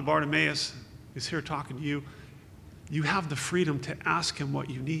talked to Bartimaeus is here talking to you. You have the freedom to ask him what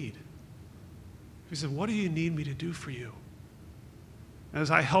you need. He said, "What do you need me to do for you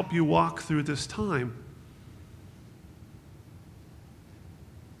as I help you walk through this time?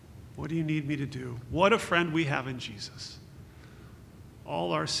 What do you need me to do?" What a friend we have in Jesus.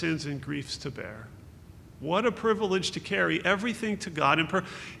 All our sins and griefs to bear. What a privilege to carry everything to God in prayer.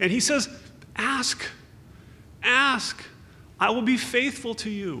 And he says, "Ask, ask. I will be faithful to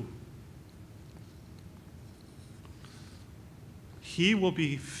you." He will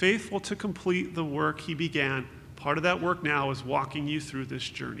be faithful to complete the work he began. Part of that work now is walking you through this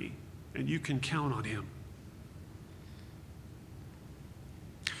journey, and you can count on him.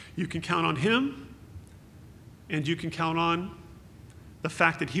 You can count on him, and you can count on the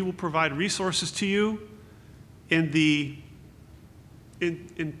fact that he will provide resources to you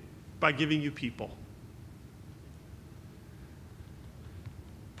by giving you people.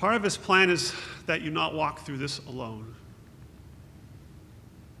 Part of his plan is that you not walk through this alone.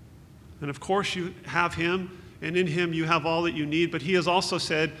 And of course you have him, and in him you have all that you need, but he has also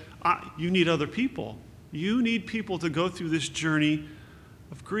said, you need other people. You need people to go through this journey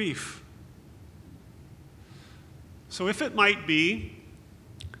of grief. So if it might be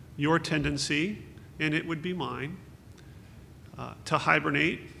your tendency, and it would be mine, to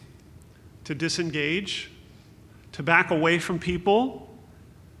hibernate, to disengage, to back away from people,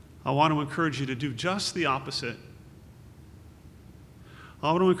 I want to encourage you to do just the opposite.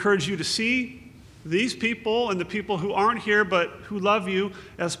 I want to encourage you to see these people and the people who aren't here but who love you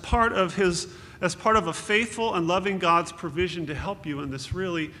as part of a faithful and loving God's provision to help you in this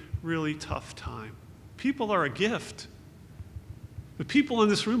really, really tough time. People are a gift. The people in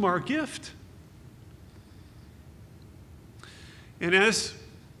this room are a gift. And as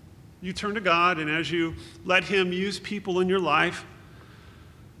you turn to God and as you let him use people in your life,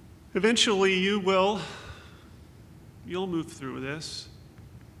 eventually you'll move through this.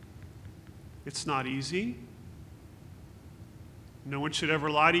 It's not easy. No one should ever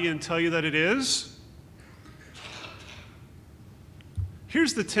lie to you and tell you that it is.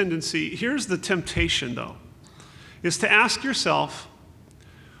 Here's the temptation, though, is to ask yourself,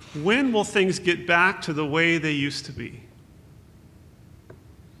 when will things get back to the way they used to be?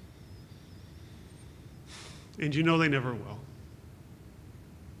 And you know they never will.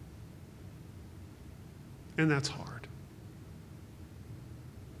 And that's hard.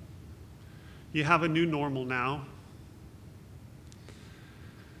 You have a new normal now.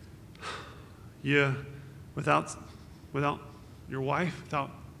 You, without your wife,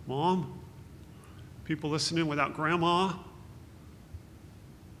 without mom, people listening, without grandma.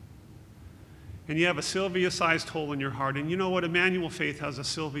 And you have a Sylvia-sized hole in your heart. And you know what? Emmanuel Faith has a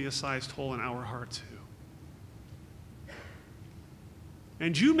Sylvia-sized hole in our heart too.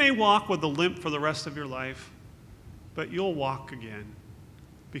 And you may walk with a limp for the rest of your life, but you'll walk again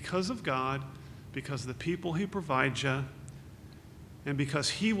because of God, because of the people He provides you, and because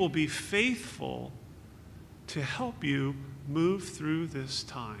He will be faithful to help you move through this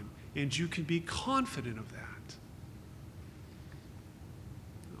time. And you can be confident of that.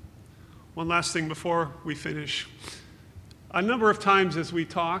 One last thing before we finish. A number of times as we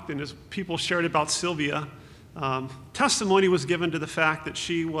talked and as people shared about Sylvia, testimony was given to the fact that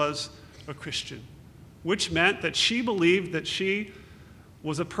she was a Christian, which meant that she believed that she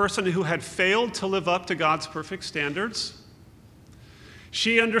was a person who had failed to live up to God's perfect standards.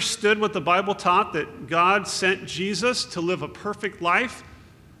 She understood what the Bible taught, that God sent Jesus to live a perfect life,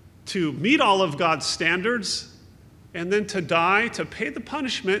 to meet all of God's standards, and then to die to pay the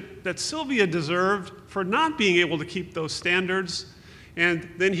punishment that Sylvia deserved for not being able to keep those standards. And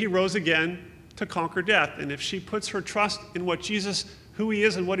then He rose again to conquer death. And if she puts her trust in what Jesus, who He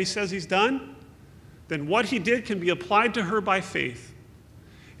is and what He says He's done, then what He did can be applied to her by faith.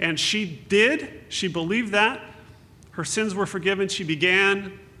 And she did. She believed that. Her sins were forgiven. She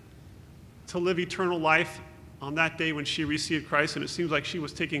began to live eternal life on that day when she received Christ, and it seems like she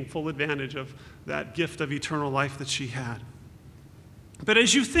was taking full advantage of that gift of eternal life that she had. But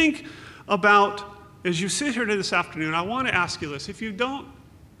as you think about, as you sit here this afternoon, I want to ask you this. If you don't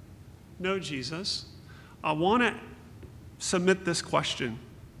know Jesus, I want to submit this question.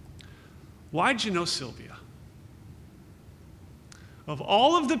 Why did you know Sylvia? Of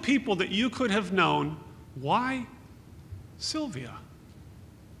all of the people that you could have known, why Sylvia?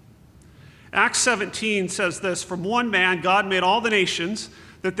 Acts 17 says this, from one man God made all the nations,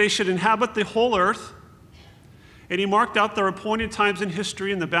 that they should inhabit the whole earth, and He marked out their appointed times in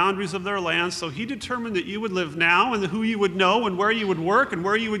history and the boundaries of their lands. So He determined that you would live now, and who you would know, and where you would work, and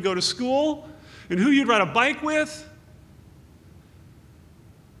where you would go to school, and who you'd ride a bike with.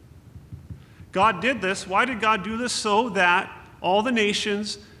 God did this. Why did God do this? So that all the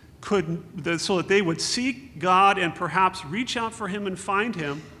nations so that they would seek God and perhaps reach out for Him and find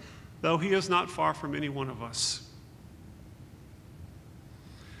Him, though He is not far from any one of us.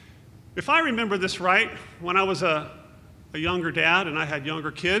 If I remember this right, when I was a younger dad and I had younger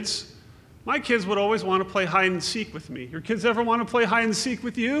kids, my kids would always want to play hide and seek with me. Your kids ever want to play hide and seek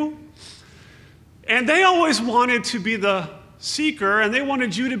with you? And they always wanted to be the seeker, and they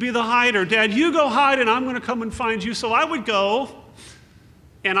wanted you to be the hider. Dad, you go hide, and I'm going to come and find you. So I would go,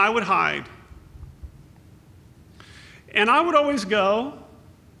 and I would hide. And I would always go,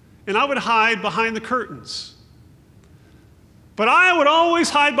 and I would hide behind the curtains. But I would always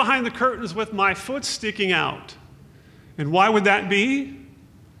hide behind the curtains with my foot sticking out. And why would that be?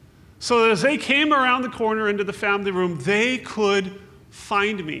 So that as they came around the corner into the family room, they could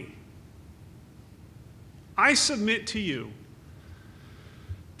find me. I submit to you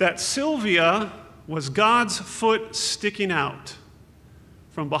that Sylvia was God's foot sticking out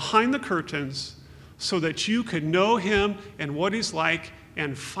from behind the curtains so that you could know Him and what He's like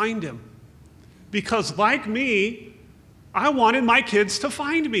and find Him. Because like me, I wanted my kids to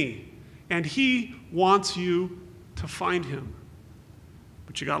find me, and He wants you to find Him.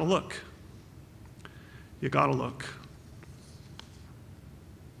 But you got to look. You got to look.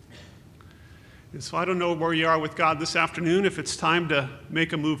 And so I don't know where you are with God this afternoon, if it's time to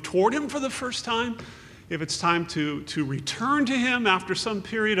make a move toward Him for the first time, if it's time to return to Him after some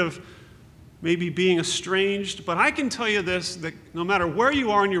period of maybe being estranged. But I can tell you this, that no matter where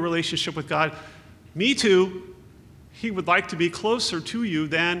you are in your relationship with God, me too, He would like to be closer to you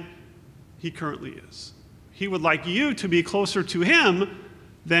than He currently is. He would like you to be closer to Him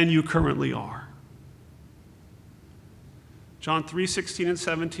than you currently are. John 3:16 and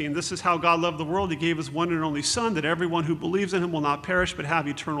 17, this is how God loved the world. He gave His one and only Son, that everyone who believes in Him will not perish but have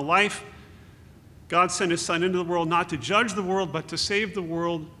eternal life. God sent His Son into the world not to judge the world, but to save the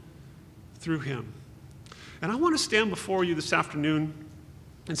world through Him. And I want to stand before you this afternoon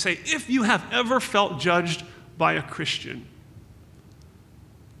and say, if you have ever felt judged by a Christian,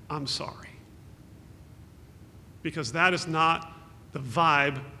 I'm sorry. Because that is not the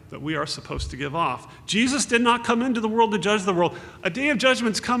vibe that we are supposed to give off. Jesus did not come into the world to judge the world. A day of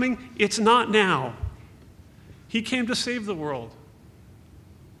judgment's coming. It's not now. He came to save the world.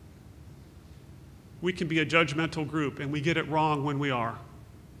 we can be a judgmental group, and we get it wrong when we are.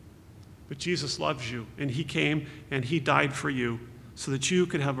 But Jesus loves you, and he came and he died for you so that you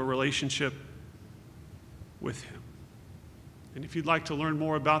could have a relationship with him. And if you'd like to learn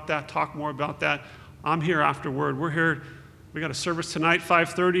more about that, talk more about that, I'm here afterward. We're here. We got a service tonight,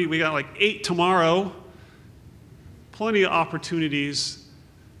 5:30. We got like 8 tomorrow. Plenty of opportunities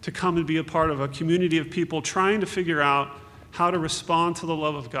to come and be a part of a community of people trying to figure out how to respond to the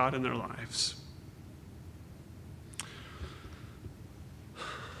love of God in their lives.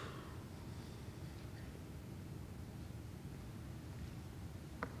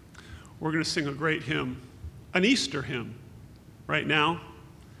 We're going to sing a great hymn, an Easter hymn, right now.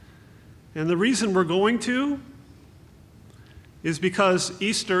 And the reason we're going to is because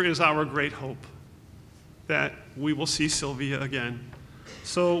Easter is our great hope that we will see Sylvia again.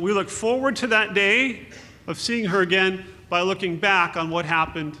 So we look forward to that day of seeing her again by looking back on what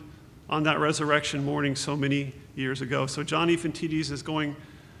happened on that resurrection morning so many years ago. So John Ephantidis is going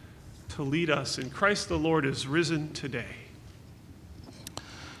to lead us, and Christ the Lord is risen today.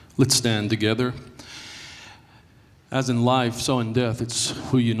 Let's stand together. As in life, so in death, it's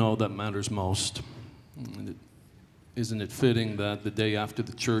who you know that matters most. Isn't it fitting that the day after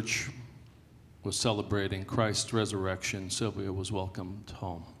the church was celebrating Christ's resurrection, Sylvia was welcomed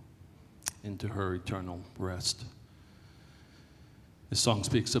home into her eternal rest? This song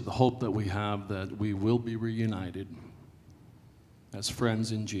speaks of the hope that we have that we will be reunited as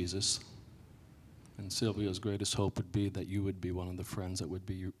friends in Jesus. And Sylvia's greatest hope would be that you would be one of the friends that would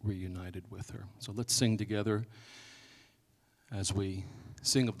be reunited with her. So let's sing together as we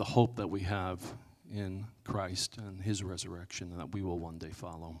sing of the hope that we have in Christ and his resurrection, and that we will one day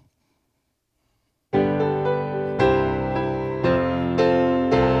follow.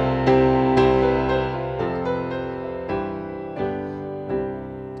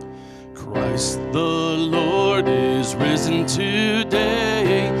 Christ the Lord is risen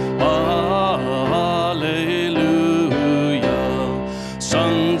today. Hallelujah.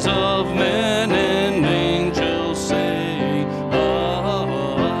 Sons of men and angels say, hallelujah.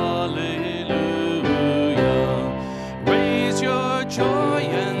 Raise your joy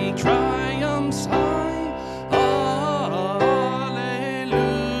and triumphs high.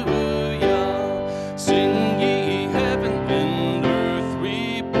 Hallelujah. Sing ye heaven and earth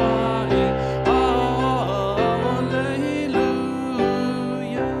reply. Hallelujah.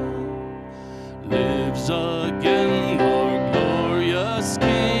 Lives again our glorious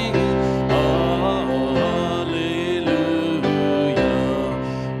King. Hallelujah.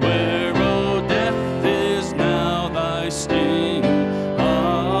 Where, O death, is now thy sting?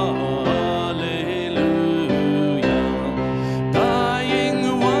 Hallelujah.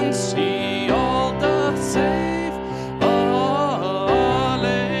 Dying once, he all doth save. Hallelujah.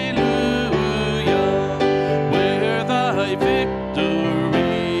 Where thy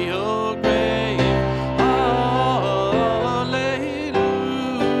victory, O grave?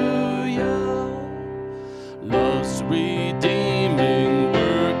 Hallelujah. Love's redeeming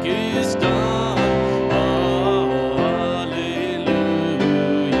work is done. Hallelujah.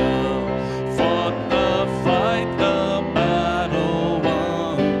 Fought the fight, the battle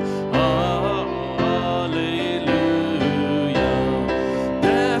won. Hallelujah.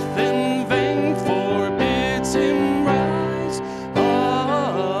 Death in vain forbids him rise. Hallelujah.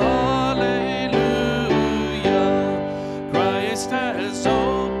 Christ has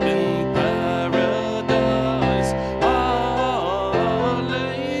opened paradise. Hallelujah.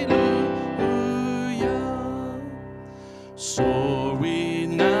 Soar we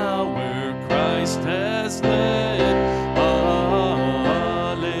now where Christ has led. Hallelujah.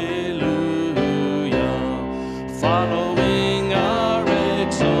 Following our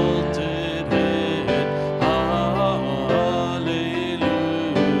exalted head. Hallelujah.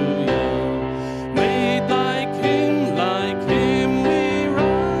 Made like him we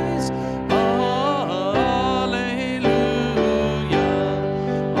rise. Hallelujah.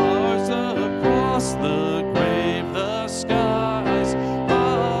 Ours the cross, the grave, the skies.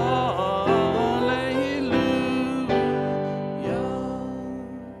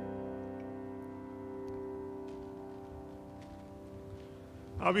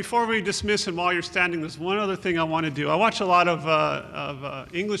 Before we dismiss and while you're standing, there's one other thing I want to do. I watch a lot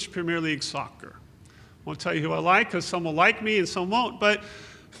of English Premier League soccer. I won't tell you who I like because some will like me and some won't. But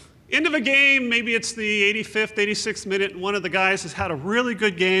end of a game, maybe it's the 85th, 86th minute, and one of the guys has had a really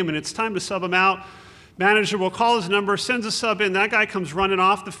good game and it's time to sub him out. Manager will call his number, sends a sub in. That guy comes running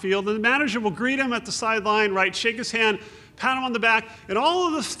off the field, and the manager will greet him at the sideline, right, shake his hand, pat him on the back, and all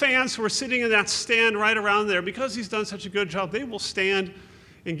of the fans who are sitting in that stand right around there, because he's done such a good job, they will stand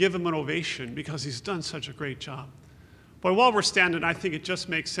and give him an ovation because he's done such a great job. But while we're standing, I think it just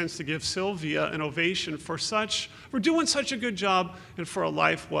makes sense to give Sylvia an ovation for doing such a good job and for a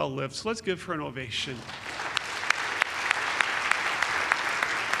life well lived. So let's give her an ovation.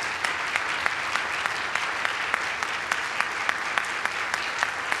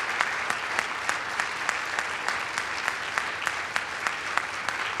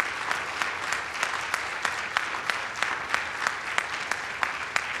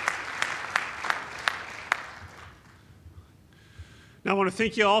 I want to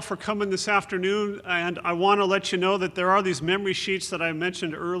thank you all for coming this afternoon, and I want to let you know that there are these memory sheets that I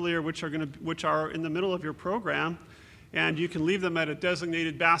mentioned earlier, which are in the middle of your program, and you can leave them at a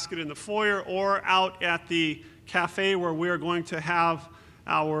designated basket in the foyer or out at the cafe where we are going to have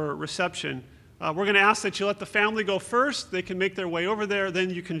our reception. We're going to ask that you let the family go first. They can make their way over there, then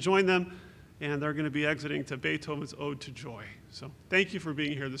you can join them, and they're going to be exiting to Beethoven's Ode to Joy. So thank you for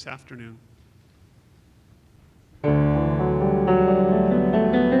being here this afternoon.